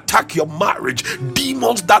that attack your marriage,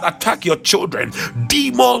 demons that attack your children,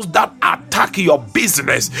 demons that attack your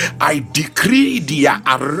business, I decree their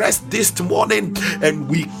arrest this morning, and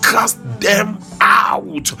we cast them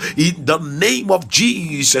out in the name of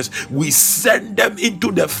Jesus. We send them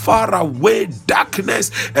into the faraway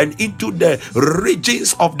darkness and into the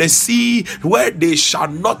regions of the sea, where they shall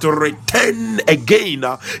not return again,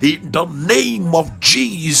 in the name of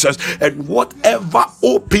Jesus. And whatever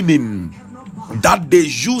opening that they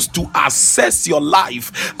use to assess your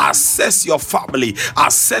life, assess your family,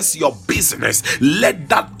 assess your business, let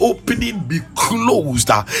that opening be closed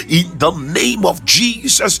in the name of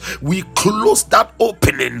Jesus. We close that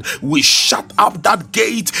opening, we shut up that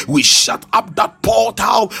gate, we shut up that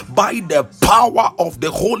portal by the power of the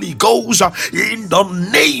Holy Ghost in the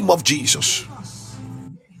name of Jesus.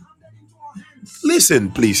 Listen,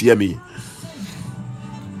 please hear me.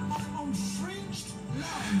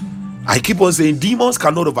 I keep on saying demons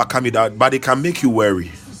cannot overcome you, but they can make you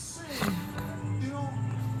weary.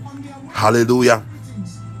 Hallelujah.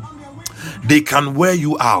 They can wear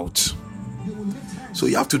you out. So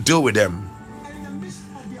you have to deal with them.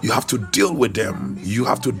 You have to deal with them. You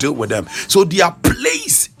have to deal with them. So their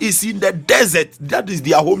place is in the desert. That is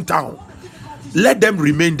their hometown. Let them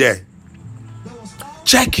remain there.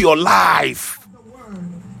 Check your life.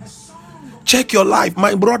 Check your life,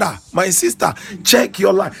 my brother, my sister. Check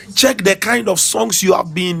your life. Check the kind of songs you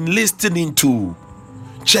have been listening to.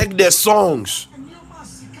 Check the songs.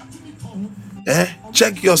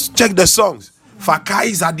 Check the songs. For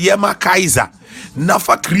Kaiser, Diema Kaiser.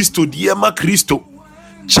 Nafa Christo, Diema Christo.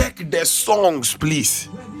 Check the songs, please.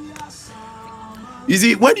 You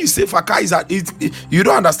see, when you say for Kaiser, you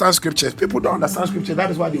don't understand scriptures. People don't understand scripture.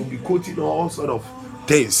 That is why they will be quoting all sort of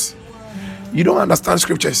things. You don't understand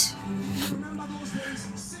scriptures.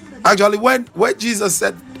 Actually, when Jesus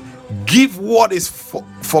said, give what is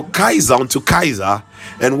for Kaiser unto Kaiser,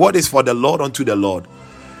 and what is for the Lord unto the Lord,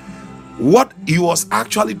 what he was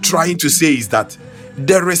actually trying to say is that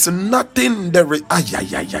there is nothing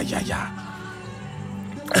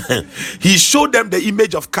he showed them the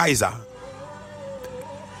image of Kaiser,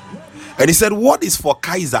 and he said, what is for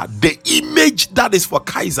Kaiser, the image that is for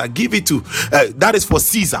Kaiser, give it to that is for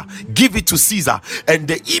Caesar, give it to Caesar, and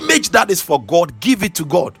the image that is for God, give it to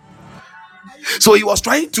God. So he was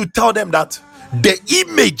trying to tell them that the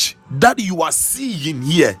image that you are seeing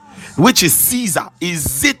here, which is Caesar,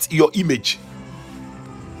 is it your image?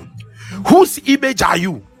 Whose image are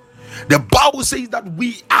you? The Bible says that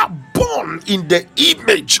we are born in the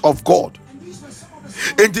image of God.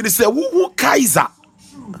 And then he said, who Kaiser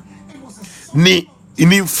ni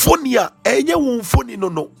infonia enye wonfoni no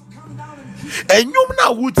enyum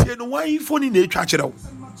na wutie no wan infoni na etwa kire.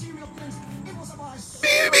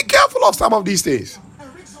 Be careful of some of these things.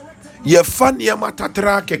 Then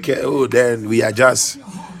we are just,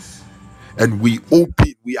 and we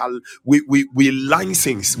open, we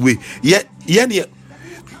license, do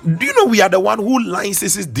you know we are the one who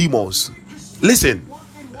licenses demons? Listen.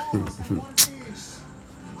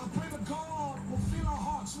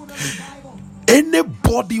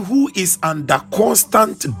 Anybody who is under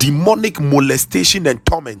constant demonic molestation and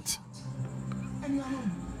torment,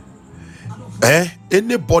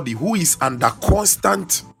 anybody who is under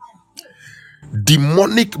constant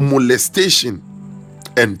demonic molestation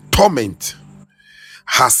and torment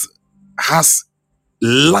has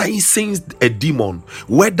licensed a demon,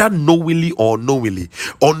 whether knowingly or unknowingly.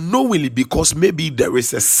 Unknowingly, because maybe there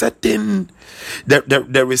is a certain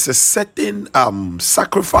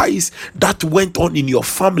sacrifice that went on in your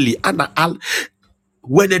family, and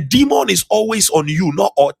when a demon is always on you,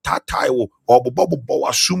 not or tatai or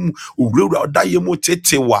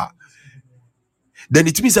then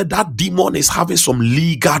it means that demon is having some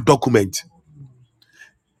legal document.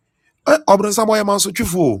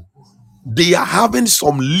 They are having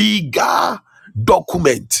some legal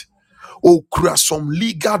document. Some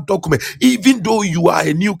legal document, even though you are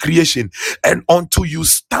a new creation, and until you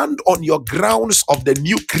stand on your grounds of the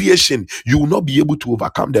new creation, you will not be able to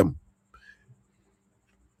overcome them.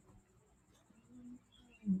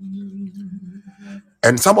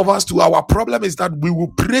 And some of us too, our problem is that we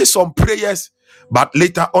will pray some prayers, but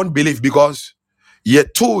later unbelief, because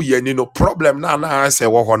yet too problem na as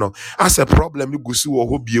a problem you go see wo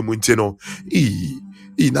hobie mu ntino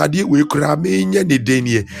Inadi we kura menye ne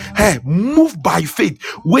denie. Hey, move by faith.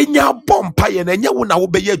 When ya bompa ye na nya wo na wo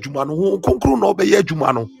beye adwuma no, ho konkro na wo beye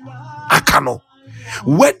adwuma no. Aka no.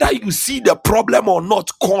 Whether you see the problem or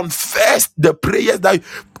not, confess the prayers that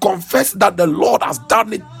confess that the Lord has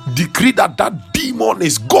done it. Decree that that demon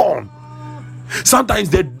is gone. Sometimes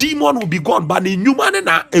the demon will be gone, but in human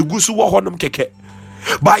na egusu wo honum keke.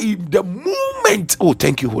 But in the moment, oh,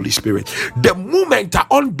 thank you, Holy Spirit. The moment that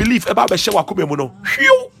unbelief about be shewa kume no,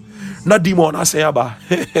 phew, na demon ase aba.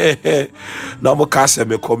 Na mo kase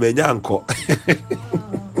me komenya anko.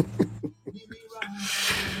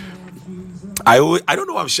 I don't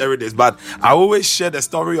know why I'm sharing this, but I always share the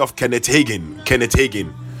story of Kenneth Hagin. Kenneth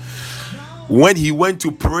Hagin, when he went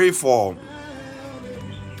to pray for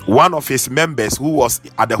one of his members who was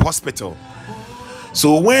at the hospital.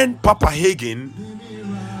 So when Papa Hagin,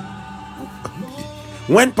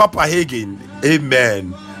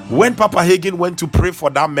 amen, when Papa Hagin went to pray for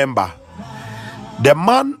that member, the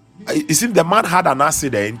man, it seems the man had an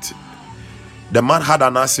accident. The man had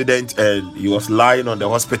an accident and he was lying on the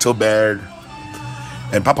hospital bed.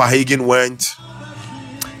 And Papa Hagin went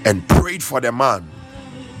and prayed for the man.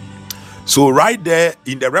 So right there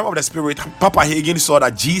in the realm of the spirit, Papa Hagin saw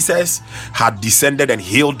that Jesus had descended and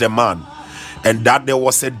healed the man, and that there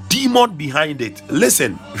was a demon behind it.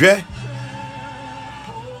 Listen,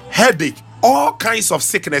 headache, all kinds of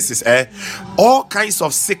sicknesses, all kinds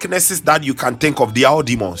of sicknesses that you can think of, they are all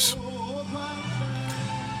demons.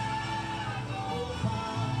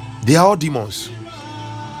 They are all demons.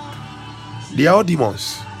 They are all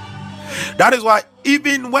demons. That is why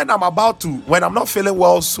even when I'm not feeling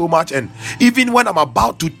well so much, and even when I'm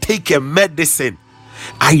about to take a medicine,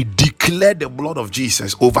 I declare the blood of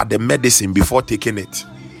Jesus over the medicine before taking it.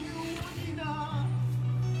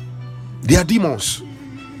 They are demons.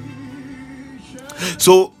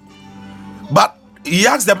 So, but he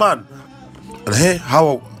asked the man, hey,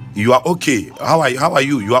 how you are okay? How are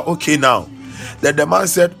you? You are okay now. Then the man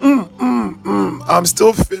said, I'm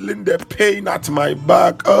still feeling the pain at my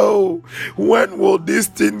back. Oh, when will this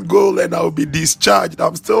thing go and I'll be discharged?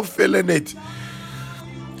 I'm still feeling it.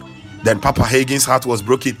 Then Papa Hagin's heart was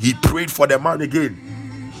broken. He prayed for the man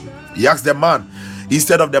again. He asked the man,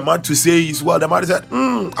 instead of the man to say he's well, the man said,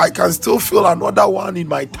 I can still feel another one in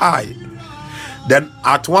my thigh. Then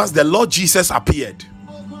at once the Lord Jesus appeared.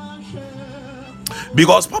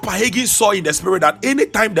 Because Papa Hagin saw in the spirit that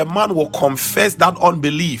anytime the man will confess that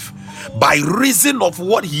unbelief by reason of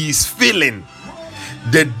what he is feeling,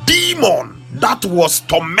 the demon that was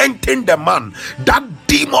tormenting the man, that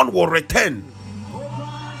demon will return.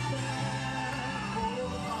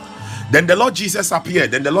 Then the Lord Jesus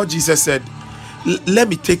appeared. Then the Lord Jesus said, let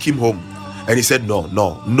me take him home. And he said,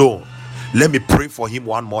 no. Let me pray for him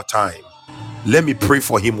one more time. Let me pray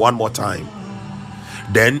for him one more time.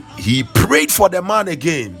 Then he prayed for the man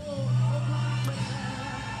again.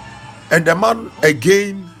 And the man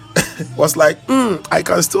again was like, I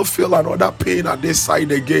can still feel another pain at this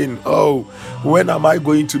side again. Oh, when am I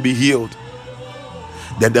going to be healed?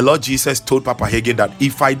 Then the Lord Jesus told Papa Hagin that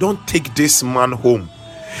if I don't take this man home,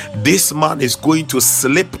 this man is going to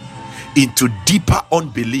slip into deeper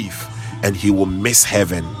unbelief and he will miss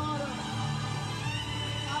heaven.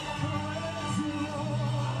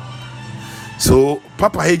 So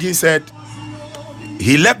Papa Hagin said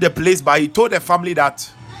he left the place, but he told the family that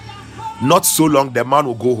not so long the man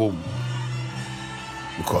will go home.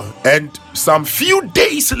 And some few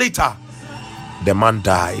days later, the man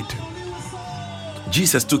died.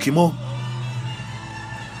 Jesus took him home.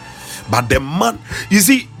 But the man, you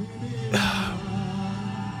see,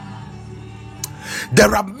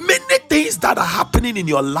 there are many things that are happening in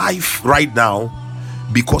your life right now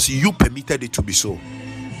because you permitted it to be so.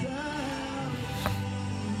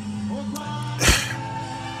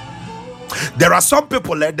 There are some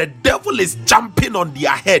people the devil is jumping on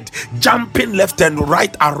their head, jumping left and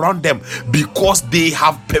right around them because they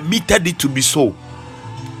have permitted it to be so.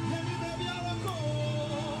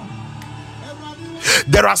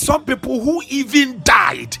 There are some people who even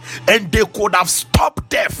died and they could have stopped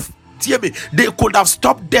death. Hear me? They could have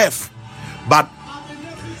stopped death, but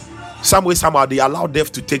some way, somehow they allowed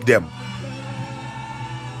death to take them.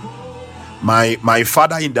 My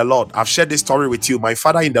father in the Lord, I've shared this story with you. My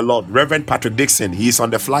father in the Lord, Reverend Patrick Dixon, he is on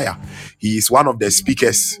the flyer. He is one of the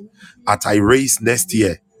speakers at I Raise next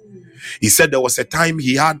year. He said there was a time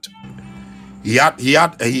he had what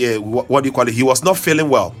do you call it? He was not feeling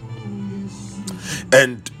well,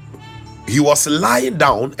 and he was lying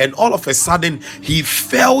down, and all of a sudden he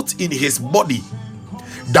felt in his body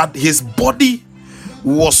that his body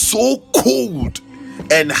was so cold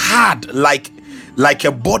and hard, like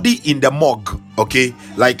a body in the morgue. okay,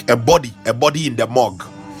 like a body in the morgue,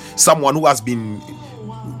 someone who has been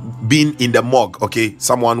in the morgue, okay,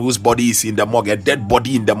 someone whose body is in the morgue, a dead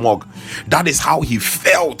body in the morgue. That is how he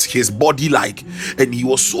felt his body like, and he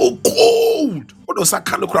was so cold. What does that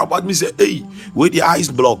kind of crowd about me say, hey, where the eyes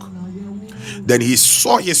block? Then he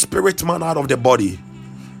saw his spirit man out of the body.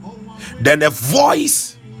 Then a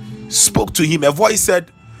voice spoke to him. A voice said,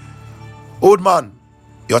 old man,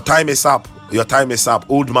 your time is up. Your time is up.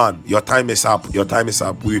 Old man, your time is up. Your time is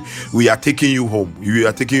up. We are taking you home. We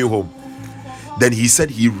are taking you home. Then he said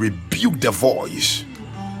he rebuked the voice.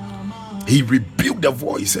 He rebuked the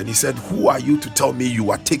voice and he said, who are you to tell me you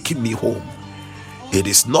are taking me home? It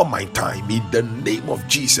is not my time. In the name of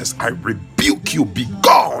Jesus, I rebuke you. Be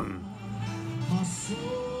gone.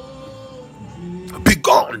 Be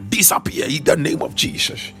gone. Disappear in the name of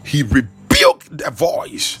Jesus. He rebuked the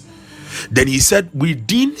voice. Then he said,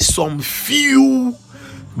 within some few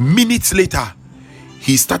minutes later,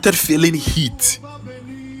 he started feeling heat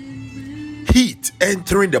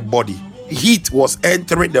entering the body. Heat was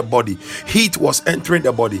entering the body.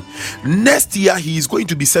 Next year he is going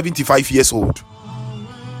to be 75 years old,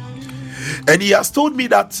 and he has told me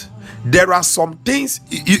that there are some things,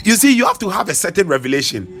 you see, you have to have a certain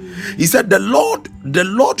revelation. He said the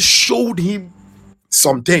Lord showed him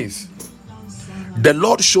some things. The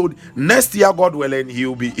Lord showed, next year, God willing, he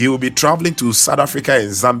will be traveling to South Africa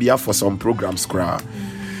and Zambia for some programs.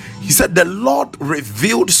 He said the Lord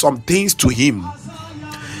revealed some things to him,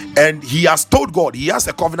 and he has told God, he has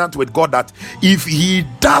a covenant with God that if he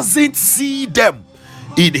doesn't see them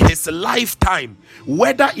in his lifetime,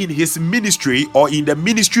 whether in his ministry or in the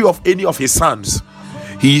ministry of any of his sons,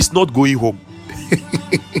 he is not going home.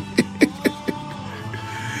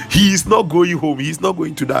 He is not going home. He is not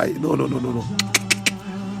going to die. No.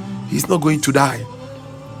 He's not going to die.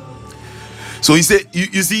 So he said,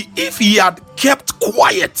 you see, if he had kept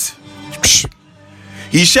quiet,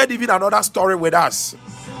 he shared even another story with us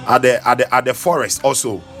at the forest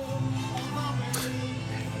also.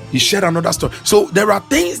 He shared another story. So there are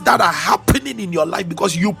things that are happening in your life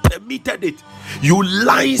because you permitted it. You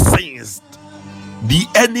licensed the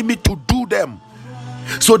enemy to do them.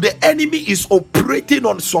 So the enemy is operating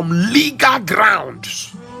on some legal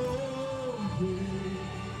grounds.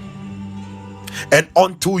 And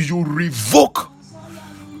until you revoke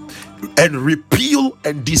and repeal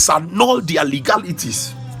and disannul their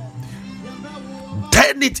legalities,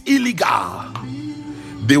 turn it illegal,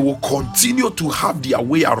 they will continue to have their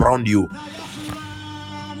way around you.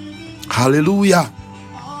 Hallelujah.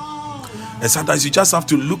 And sometimes you just have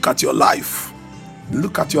to look at your life.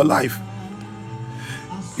 Look at your life.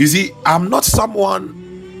 You see, I'm not someone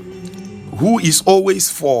who is always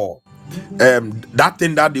for that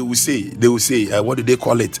thing that they will say, what do they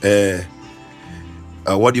call it?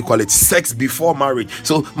 What do you call it? Sex before marriage.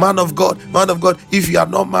 So, man of God, if you are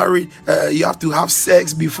not married, you have to have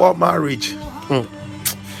sex before marriage.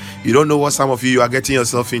 You don't know what some of you are getting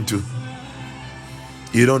yourself into.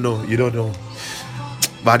 You don't know.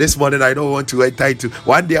 But this morning I don't want to enter into.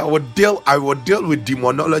 One day I will deal with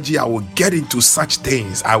demonology. I will get into such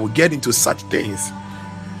things.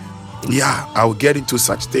 Yeah, I will get into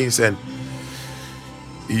such things, and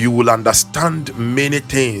you will understand many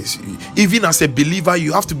things. Even as a believer,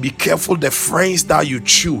 you have to be careful the friends that you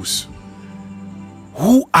choose.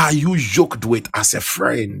 Who are you yoked with as a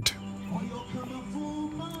friend?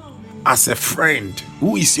 As a friend,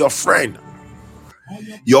 who is your friend?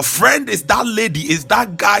 Your friend is that lady, is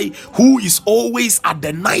that guy who is always at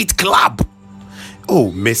the nightclub.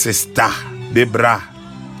 Oh, Mrs. Star, Debra.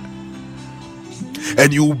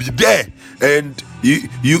 And you will be there, and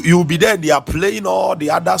you'll be there, and they are playing all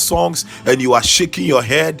the other songs, and you are shaking your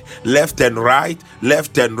head left and right,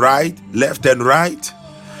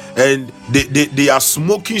 and they are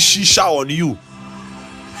smoking shisha on you.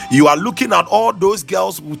 You are looking at all those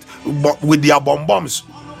girls with their bomb-bombs.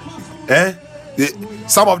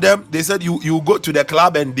 Some of them, they said you go to the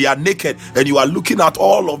club and they are naked, and you are looking at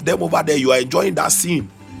all of them over there. You are enjoying that scene.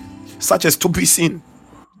 Such a stupid scene.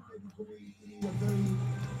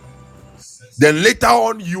 Then later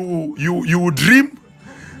on, you dream,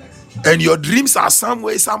 and your dreams are some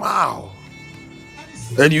way, somehow,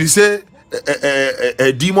 and you say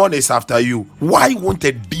a demon is after you. Why won't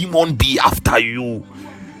a demon be after you?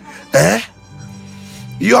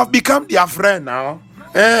 You have become their friend now,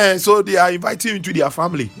 so they are inviting you into their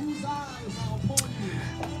family.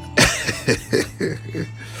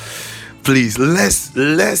 Please, let's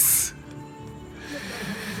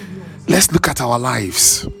look at our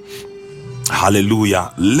lives.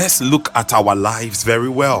 Hallelujah. Let's look at our lives very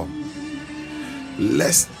well.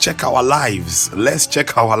 Let's check our lives.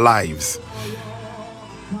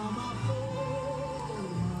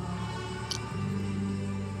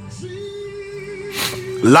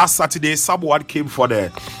 Last Saturday, someone came for the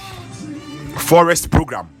forest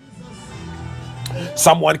program.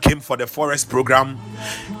 Someone came for the forest program,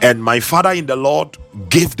 and my father in the Lord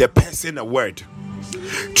gave the person a word.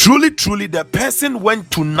 Truly, truly, the person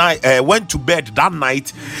went to bed that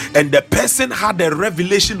night, and the person had a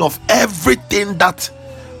revelation of everything that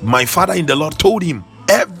my father in the Lord told him.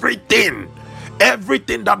 Everything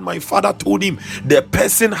that my father told him, the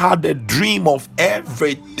person had a dream of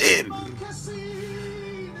everything.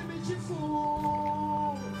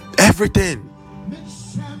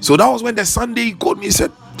 So that was when the Sunday he called me. He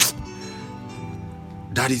said,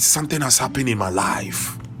 "Daddy, something has happened in my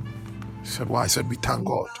life." I said, "Why?" I said, "We thank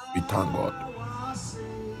God.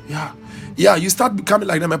 Yeah, you start becoming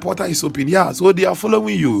like them. A portal is open. Yeah, so they are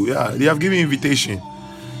following you. Yeah, they have given you invitation.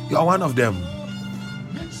 You are one of them."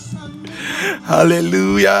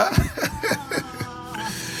 Hallelujah.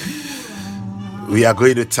 We are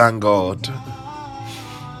going to thank God.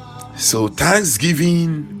 So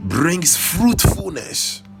thanksgiving brings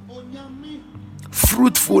fruitfulness.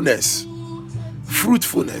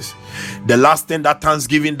 The last thing that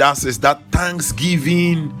thanksgiving does is that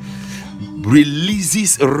thanksgiving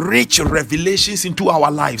releases rich revelations into our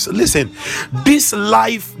lives. Listen, this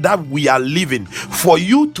life that we are living, for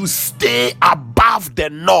you to stay above the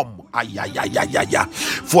norm,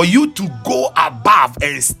 for you to go above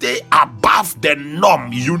and stay above the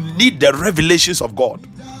norm, you need the revelations of God.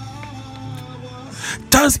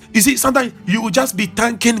 You see, sometimes you will just be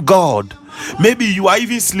thanking God. Maybe you are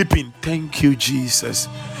even sleeping. Thank you, Jesus.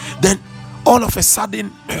 Then all of a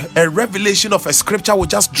sudden, a revelation of a scripture will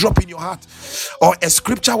just drop in your heart, or a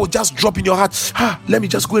scripture will just drop in your heart. Let me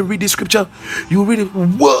just go and read this scripture. You read it.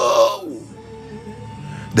 Whoa!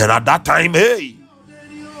 Then at that time, hey,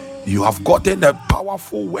 you have gotten a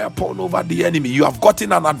powerful weapon over the enemy. You have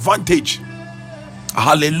gotten an advantage.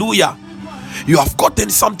 Hallelujah. You have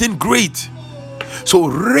gotten something great. So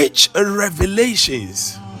rich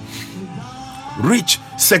revelations. Rich.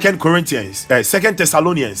 2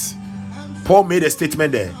 Thessalonians. Paul made a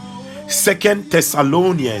statement there. 2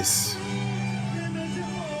 Thessalonians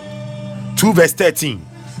 2 verse 13.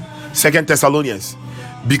 2 Thessalonians.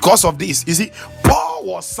 Because of this, you see, Paul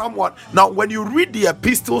was someone. Now when you read the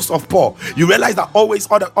epistles of Paul, you realize that always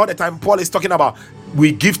all the time Paul is talking about,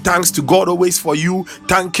 we give thanks to God always for you,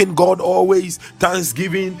 thanking God always,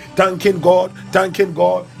 thanksgiving, thanking God.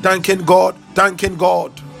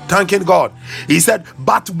 He said,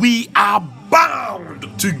 but we are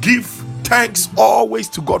bound to give thanks always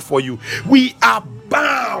to God for you. We are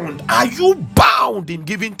bound. Are you bound in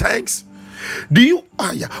giving thanks? Do you?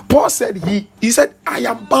 Paul said he said, I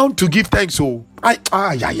am bound to give thanks. So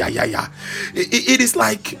it is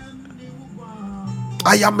like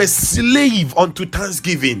I am a slave unto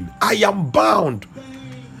thanksgiving. I am bound.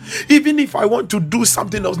 Even if I want to do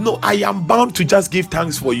something else, no, I am bound to just give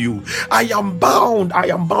thanks for you. I am bound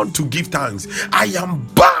to give thanks. I am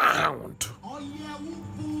bound.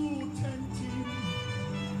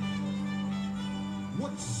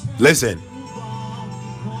 Listen,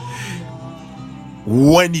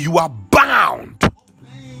 when you are bound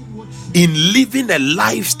in living a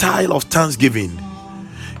lifestyle of thanksgiving,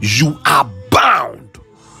 you are bound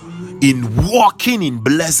in walking in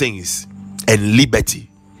blessings and liberty.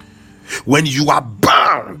 When you are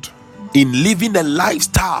bound in living a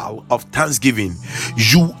lifestyle of thanksgiving,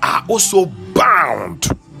 you are also bound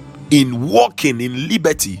in walking in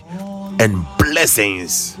liberty and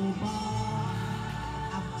blessings.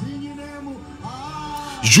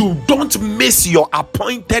 You don't miss your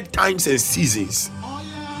appointed times and seasons.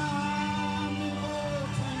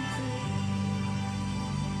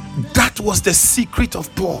 That was the secret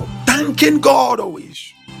of Paul. Thanking God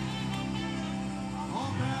always.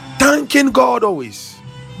 Thanking God always.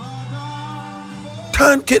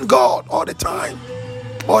 Thanking God all the time.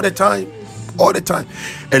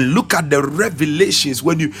 And look at the revelations.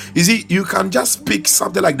 When you see, you can just pick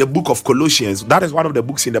something like the book of Colossians. That is one of the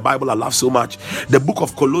books in the Bible I love so much. The book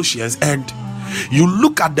of Colossians. And you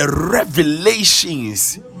look at the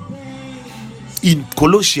revelations in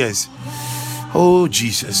Colossians. Oh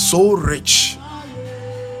Jesus, so rich.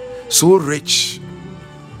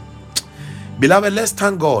 Beloved, let's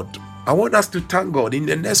thank God. I want us to thank God in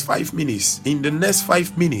the next 5 minutes.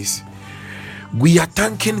 We are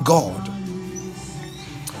thanking God.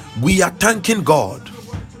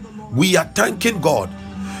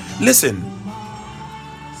 Listen,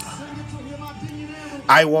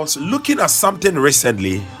 I was looking at something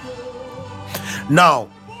recently. Now,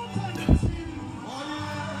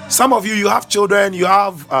 some of you have children, you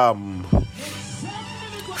have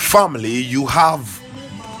family, you have.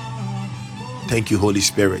 Thank you, Holy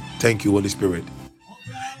Spirit.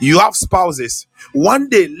 You have spouses. One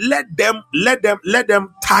day, let them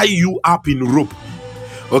tie you up in rope.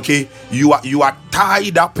 Okay, you are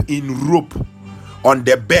tied up in rope on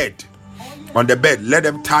the bed. On the bed, let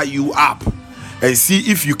them tie you up and see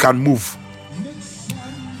if you can move.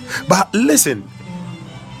 But listen,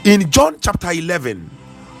 in John chapter 11,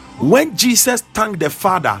 when Jesus thanked the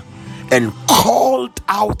Father and called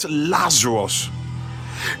out Lazarus,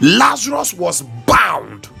 Lazarus was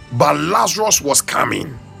bound, but Lazarus was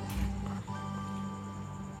coming.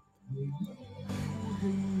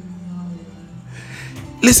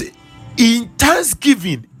 Listen, in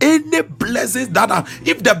thanksgiving, any blessings that are,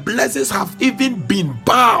 if the blessings have even been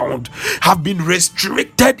bound, have been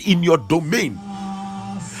restricted in your domain,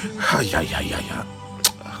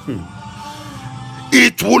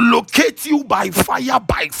 it will locate you by fire,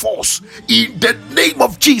 by force, in the name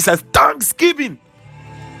of Jesus. Thanksgiving.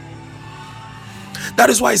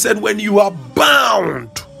 That is why I said, when you are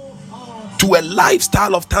bound to a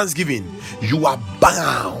lifestyle of thanksgiving, you are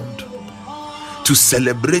bound to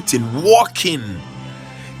celebrating, walking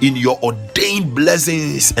in your ordained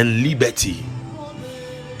blessings and liberty.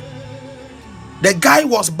 The guy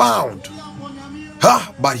was bound,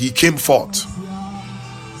 but he came forth.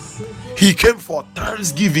 He came for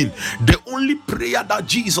thanksgiving. The only prayer that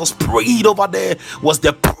Jesus prayed over there was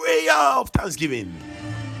the prayer of thanksgiving.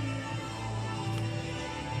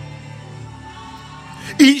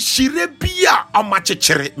 In Shirebia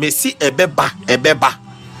amachechere mesi ebeba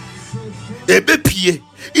ebepie.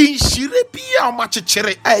 In Shirebia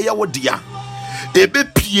amachechere ayawodia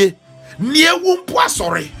ebepie niewumpo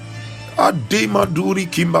asore adema duri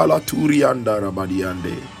kimbala turi andara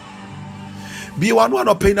badiande. Be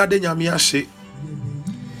one pay na de nyamiashe.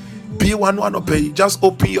 Be one pay. Just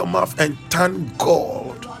open your mouth and thank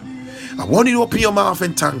God. I want you to open your mouth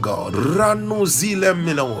and thank God. Rano zile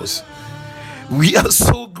minos. We are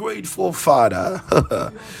so grateful, Father.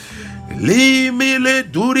 Limile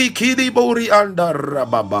duri kidi bori andara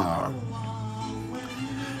baba.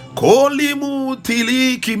 Kolimu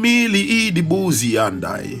tili kimili idibuzi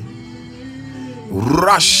andai.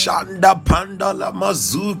 Rashanda pandala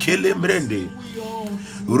mazukele mrende.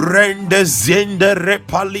 Rende zende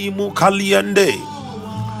repalimu kaliende.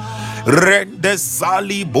 Rende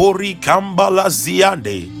zali bori kambala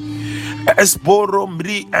ziande.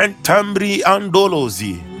 Esporomri entambri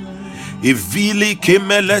andolozi. Ivili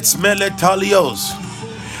kemelets meletalios.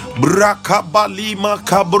 Brakabalima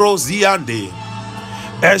kabroziande.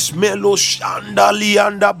 Esmelo shandali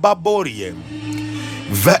anda baborie.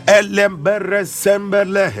 Ve'elembere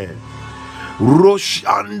sembelehe.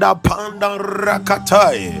 Roshanda panda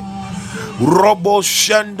rakatai. Robo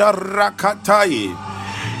shanda rakatai.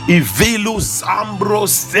 Ivilu zambro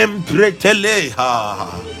sempre teleha.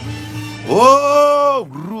 Oh,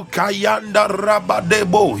 rukayanda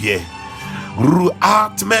rabadeboye.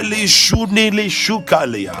 Ruatmeli shunili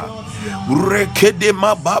shukalia.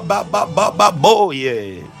 Rekedema baba baba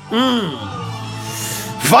boye.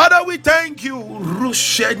 Father, we thank you.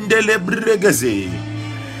 Rushendele bregeze.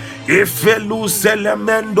 Ifelu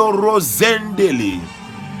selemendo rosendeli.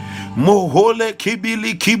 Mohole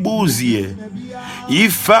kibili kibuzie.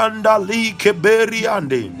 Ifandali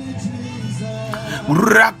keberiande.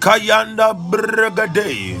 Rakayanda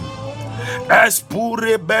bregade.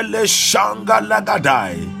 Espure bele shanga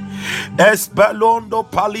lagadai. Espelondo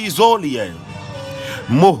palizolie.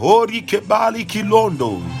 Mohori kebali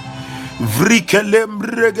kilondo. Vrikelem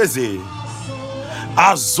regeze.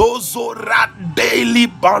 Azozo radeli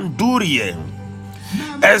bandurie.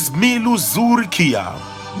 Esmilu zurkia.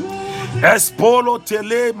 Espolo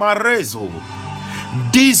tele marezo.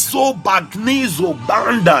 Diso bagnizo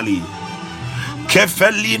bandali.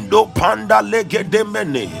 Kefelindo panda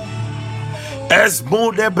legedemene.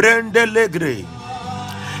 Esmo de brende legre.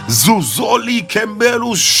 Zuzoli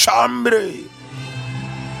kembelu chambre.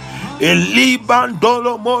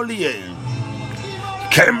 Elibandolo molie.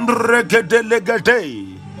 Kembre gedelegate.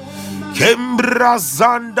 Kembra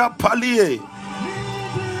zanda palie.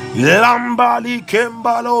 Lambali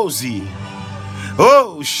kembalozi.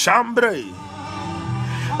 Oh, chambre.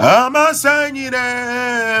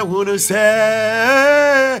 Amasanyine wunu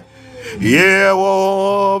se. Yeah,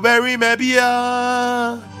 wo very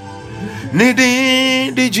mebia.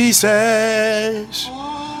 Nidi di Jesus.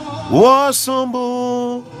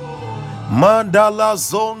 Wasumbu. Mandala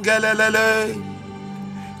zongelelele.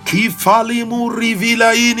 Kifalimu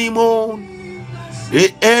rivila inimon.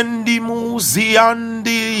 E endimu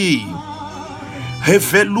ziandi.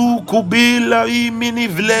 Hefelu kubila imini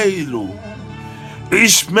vleilu.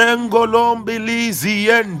 Ishmengolombi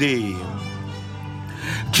ziende.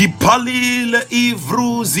 Kipalile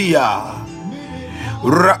ivruzia.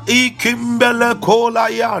 Raikimbele kola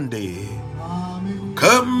yande.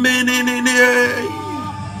 Kaminine.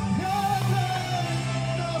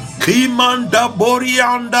 Kimanda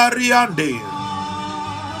borianda riande.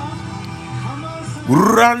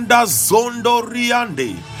 Randa zondo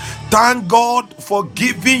riande. Thank God for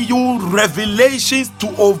giving you revelations to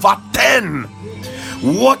overturn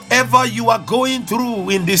whatever you are going through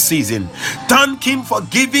in this season. Thank Him for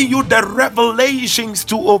giving you the revelations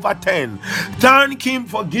to overturn. Thank Him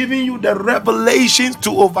for giving you the revelations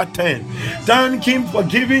to overturn. Thank Him for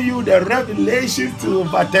giving you the revelations to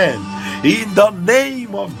overturn. In the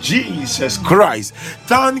name of Jesus Christ,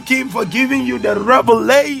 thank Him for giving you the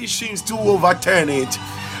revelations to overturn it.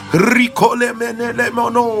 Ricole menele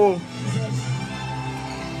mono.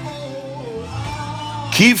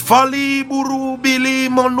 Kifali burubili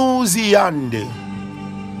monuziande.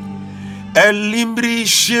 Elimbri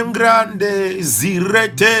shimgrande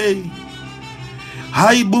zirete.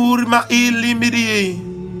 Haiburma ilimiri.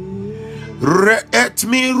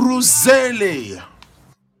 Reetmi rusele.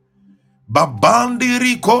 Babandi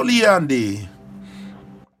rikoliande.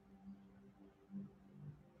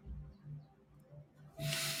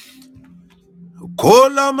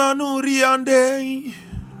 Kola manuriande.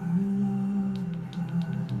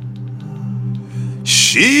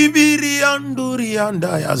 Shibiri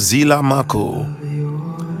andurianda ya zila mako.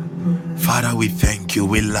 Father, we thank you.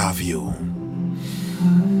 We love you.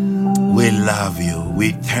 We love you.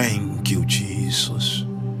 We thank you, Jesus.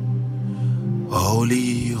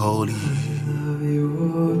 Holy, holy,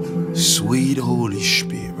 sweet Holy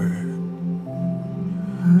Spirit.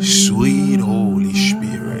 Sweet Holy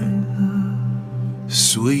Spirit.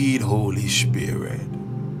 Sweet Holy Spirit.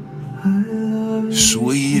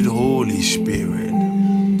 Sweet Holy Spirit.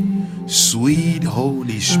 Sweet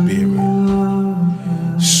Holy Spirit.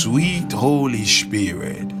 Sweet Holy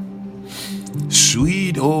Spirit.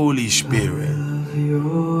 Sweet Holy Spirit.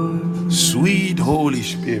 Sweet Holy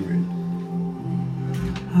Spirit.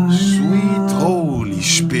 Sweet Holy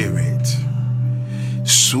Spirit.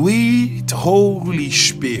 Sweet Holy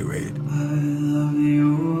Spirit.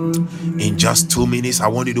 In just 2 minutes, I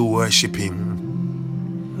want you to worship Him.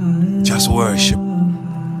 Just worship.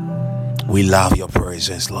 We love your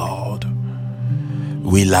presence, Lord.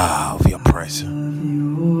 We love your presence.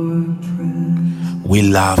 We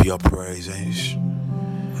love your presence.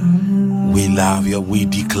 We love your, we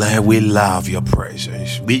declare we love your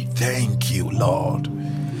presence. We thank you, Lord.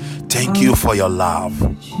 Thank you for your love.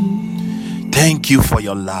 Thank you for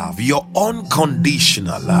your love, your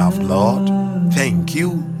unconditional love, Lord. Thank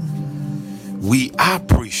you. We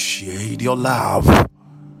appreciate your love.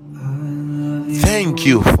 Thank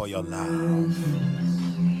you for your love.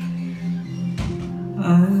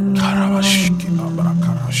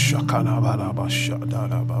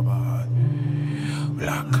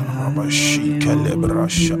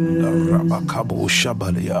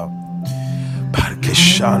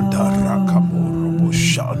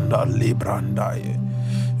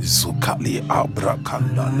 Zukali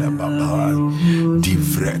abrakanda lebaba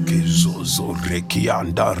divreke zozo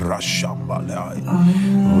rekianda rashambala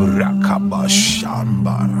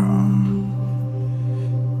rakabashambara.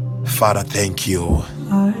 Father, thank you.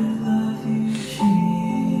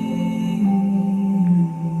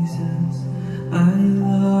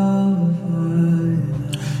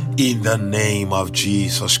 In the name of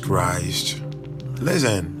Jesus Christ.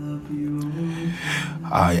 Listen,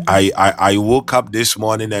 I woke up this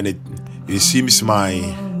morning and it seems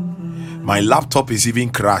my laptop is even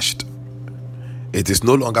crashed. It is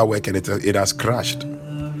no longer working. It has crashed.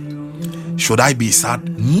 Should I be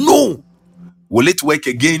sad? No. Will it work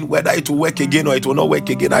again? Whether it will work again or it will not work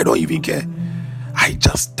again, I don't even care. I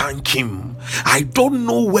just thank Him. I don't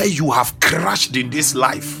know where you have crashed in this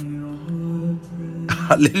life.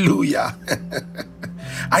 Hallelujah.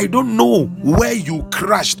 I don't know where you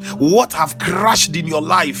crashed, what have crashed in your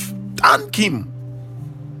life. Thank Him.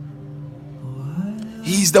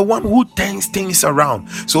 He's the one who turns things around.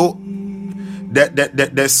 So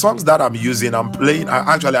the songs that I'm using, I'm playing.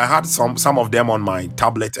 I had some of them on my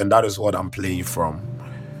tablet, and that is what I'm playing from.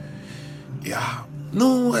 Yeah.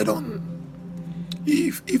 No, I don't.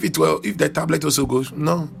 If the tablet also goes,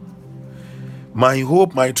 no. My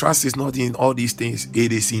hope, my trust is not in all these things.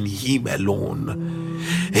 It is in Him alone.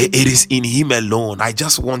 It is in Him alone. I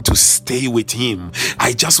just want to stay with Him.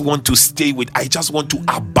 I just want to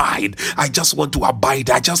abide. I just want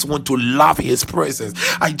to love His presence.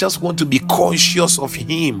 I just want to be conscious of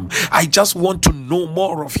Him. I just want to know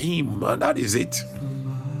more of Him. And that is it.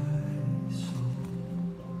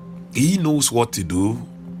 He knows what to do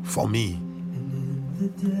for me.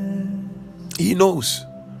 He knows.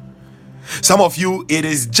 Some of you, it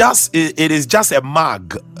is just a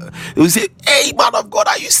mug. You say, hey man of God,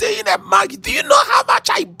 are you saying a mug? Do you know how much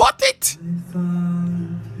I bought it?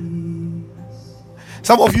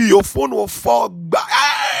 Some of you, your phone will fall back.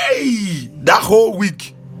 Hey, that whole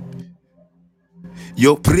week.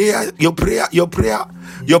 Your prayer, you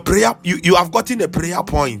have gotten a prayer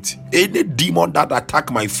point. Any demon that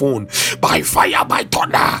attack my phone by fire, by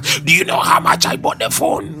thunder, do you know how much I bought the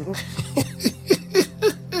phone?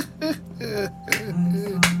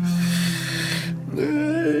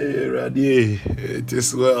 It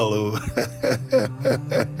is well.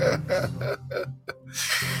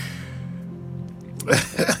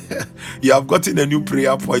 You have gotten a new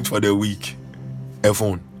prayer point for the week. A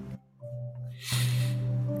phone,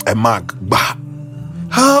 a mug. Bah.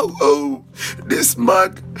 How? Oh, this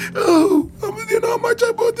mug. Oh, you know how much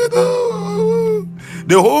I bought it. Oh,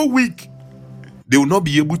 the whole week they will not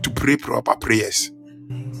be able to pray proper prayers.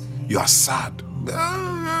 You are sad.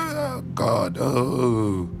 Oh, God.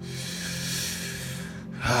 Oh.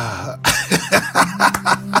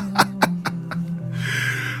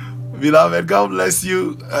 Beloved, God bless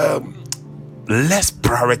you. Let's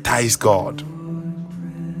prioritize God.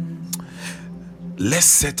 Let's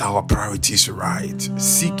set our priorities right.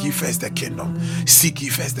 Seek ye first the kingdom. Seek ye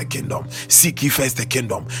first the kingdom. Seek ye first the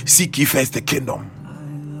kingdom. Seek ye first the kingdom.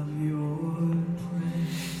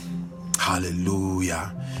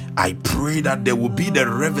 Hallelujah. I pray that there will be the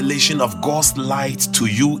revelation of God's light to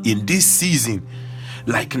you in this season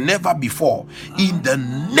like never before, in the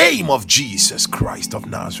name of Jesus Christ of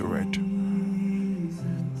Nazareth.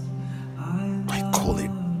 I call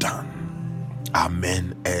it done.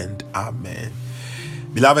 Amen and amen.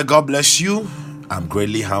 Beloved, God bless you. I'm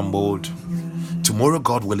greatly humbled. Tomorrow,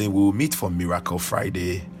 God willing, we will meet for Miracle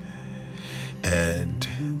Friday. And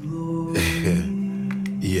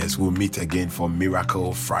yes, we'll meet again for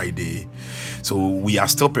Miracle Friday. So we are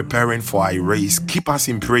still preparing for our race. Keep us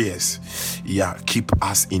in prayers. Yeah, keep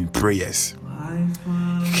us in prayers.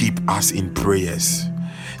 Keep us in prayers.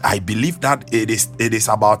 I believe that it is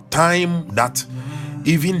about time that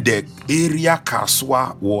even the area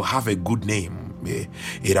Kaswa will have a good name.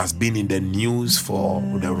 It has been in the news for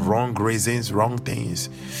the wrong reasons, wrong things.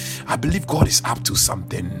 I believe God is up to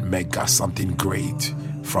something mega, something great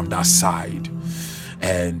from that side.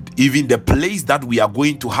 And even the place that we are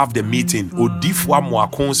going to have the meeting, Odifwa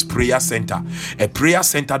Mwakon's prayer center, a prayer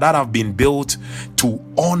center that have been built to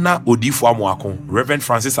honor Odifwa Mwakon, Reverend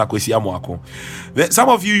Francis Akwesi Mwakon. Some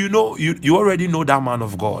of you, you already know that man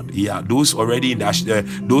of God. Yeah, those already in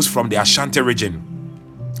those from the Ashanti region.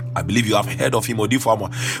 I believe you have heard of him, Odifwa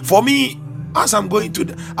Mwakon. For me, as I'm going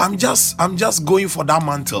to, I'm just going for that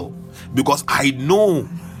mantle because I know.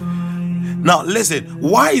 Now listen,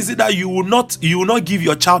 why is it that you will not give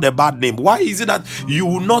your child a bad name? Why is it that you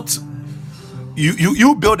will not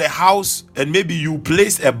you build a house and maybe you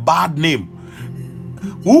place a bad name?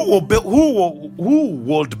 Who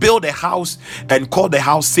will build a house and call the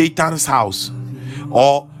house Satan's house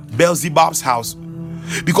or Beelzebub's house?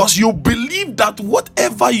 Because you believe that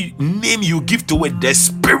whatever name you give to it, there's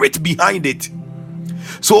spirit behind it.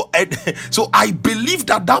 So I believe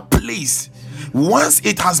that place, once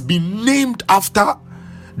it has been named after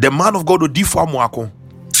the man of God Odifwa Mwakon,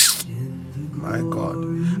 my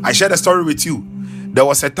God, I shared a story with you. There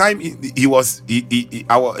was a time he was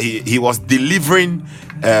delivering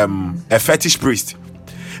a fetish priest,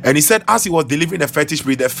 and he said as he was delivering a fetish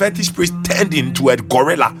priest, the fetish priest turned into a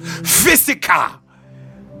gorilla, physical.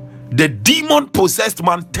 The demon possessed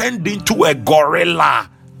man turned into a gorilla,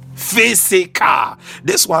 physical.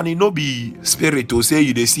 This one, be spirit to say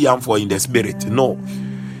you they see him for in the spirit. No,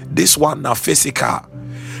 this one now physical.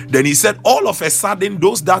 Then he said all of a sudden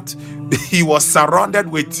those that he was surrounded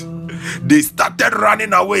with, they started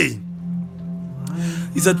running away.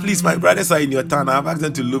 He said, please, my brothers are in your town. I've asked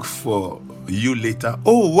them to look for you later.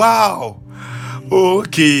 Oh wow,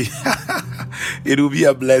 okay. It will be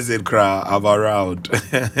a blessed crowd. I'm around.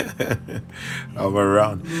 I'm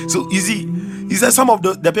around. So easy. He said some of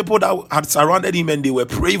the people that had surrounded him and they were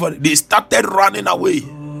praying, they started running away.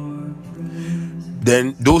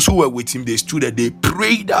 Then those who were with him, they stood there, they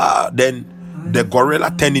prayed. Then the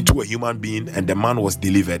gorilla turned into a human being and the man was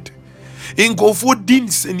delivered. In Kofo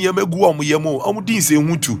Dins and Yamegu Amuyamo, Amudins and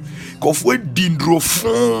Hutu, Kofo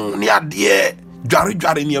Dindrofon, Niadie, Jari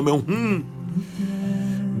Niame.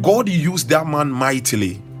 God used that man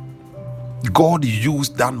mightily. God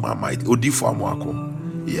used that man mightily. Odifwa Mwakon.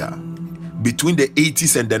 Yeah. Between the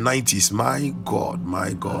 80s and the 90s. My God.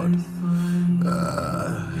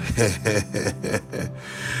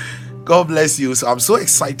 God bless you. So I'm so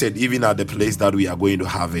excited even at the place that we are going to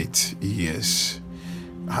have it. Yes.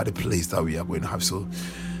 at the place that we are going to have. So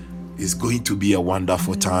it's going to be a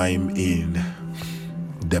wonderful time in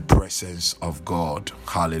the presence of God.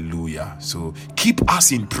 Hallelujah. So keep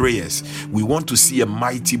us in prayers. We want to see a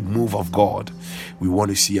mighty move of God. We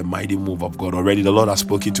want to see a mighty move of God. Already the Lord has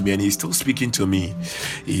spoken to me, and he's still speaking to me.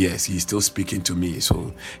 Yes, he's still speaking to me.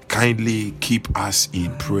 So kindly keep us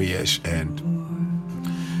in prayers, and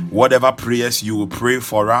whatever prayers you will pray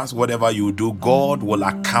for us, whatever you do, God will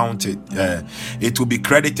account it. It will be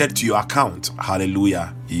credited to your account.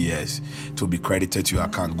 Hallelujah. Yes, it will be credited to your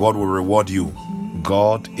account. God will reward you.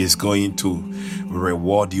 God is going to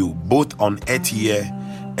reward you both on earth here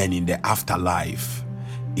and in the afterlife,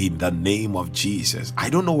 in the name of Jesus. I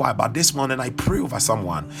don't know why, but this morning I pray over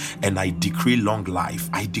someone and I decree long life.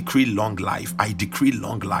 I decree long life. I decree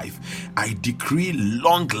long life. I decree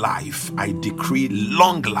long life. I decree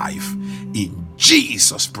long life in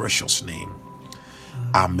Jesus' precious name.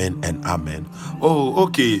 Amen and amen. Oh,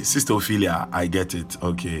 okay, Sister Ophelia, I get it.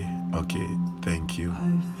 Okay, thank you.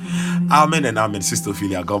 Amen and amen, Sister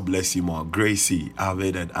Ophelia. God bless you more. Gracie,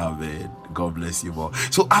 amen and amen. God bless you more.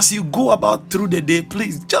 So as you go about through the day,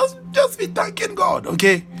 please just be thanking God,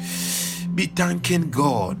 okay? Be thanking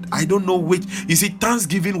God. I don't know which. You see,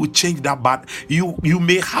 Thanksgiving will change that, but you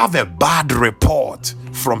may have a bad report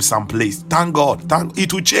from some place. Thank God.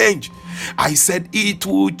 It will change. I said it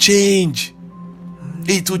will change.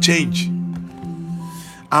 It will change.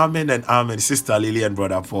 Amen and amen, Sister Lily and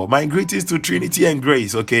Brother Paul. My greetings to Trinity and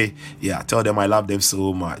Grace, okay? Yeah, tell them I love them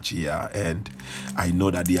so much, yeah, and I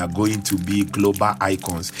know that they are going to be global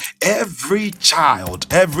icons. Every child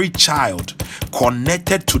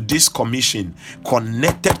connected to this commission,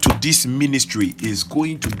 connected to this ministry is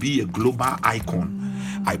going to be a global icon.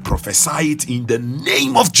 I prophesy it in the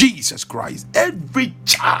name of Jesus Christ. Every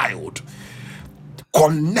child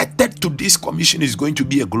connected to this commission is going to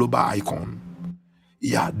be a global icon.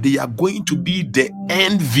 Yeah, they are going to be the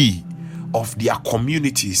envy of their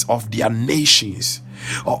communities, of their nations,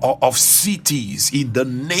 of cities, in the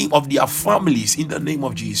name of their families, in the name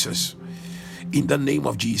of Jesus. In the name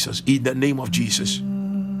of Jesus. In the name of Jesus.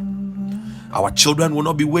 Our children will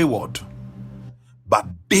not be wayward, but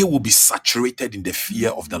they will be saturated in the fear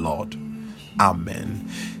of the Lord. Amen.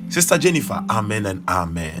 Sister Jennifer, amen and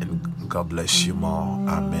amen. God bless you more.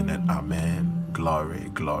 Amen and amen. Glory,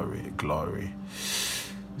 glory, glory.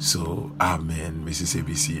 So, amen, Mrs.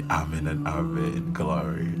 ABC, amen and amen,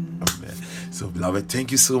 glory, amen. So, beloved,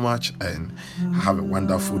 thank you so much and have a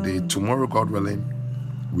wonderful day. Tomorrow, God willing,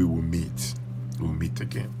 we will meet. We'll meet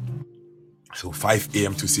again. So, 5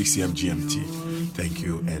 a.m. to 6 a.m. GMT. Thank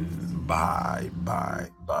you and bye, bye,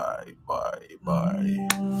 bye, bye, bye.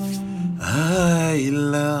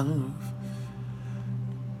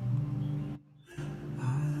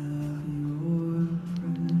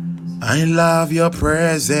 I love your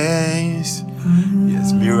presence.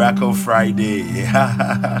 Yes, Miracle Friday.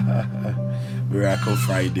 Miracle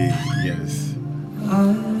Friday, yes.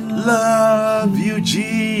 Love you,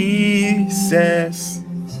 Jesus.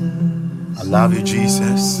 I love you,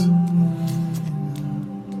 Jesus.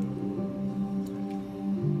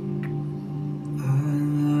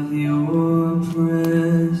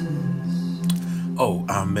 Oh,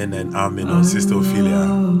 amen and amen, oh, Sister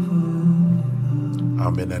Ophelia.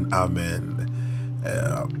 Amen and amen.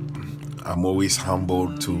 I'm always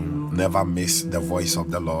humbled to never miss the voice of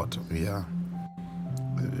the Lord. Yeah.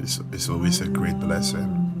 It's always a great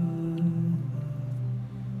blessing.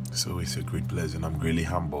 It's always a great blessing. I'm really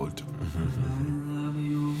humbled.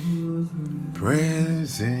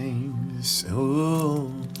 Presence,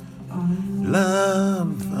 oh,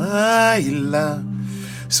 love, I love.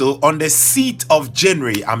 So on the seat of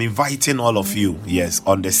January, I'm inviting all of you. Yes,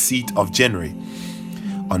 on the seat of January.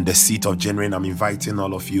 On the seat of January, I'm inviting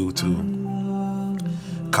all of you to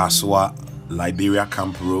Kaswa, Liberia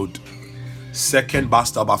Camp Road, second bus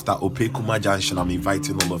stop after Opekuma Junction. I'm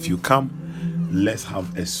inviting all of you. Come, let's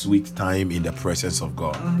have a sweet time in the presence of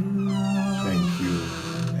God. Thank you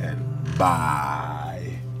and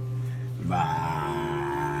bye. Bye.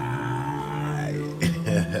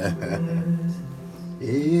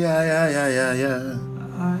 Yeah.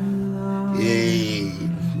 Hey.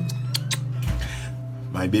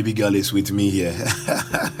 My baby girl is with me here.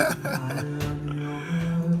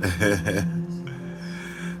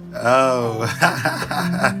 Oh,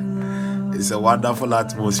 it's a wonderful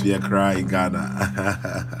atmosphere crying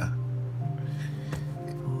Ghana.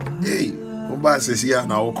 Hey, Umba says here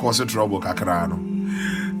now will cause trouble kakrano.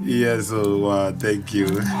 Yes, so thank you.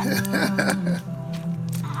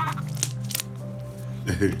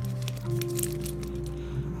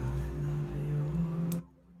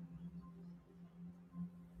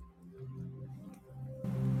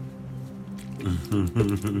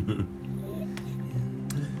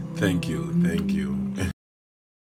 Thank you. Thank you.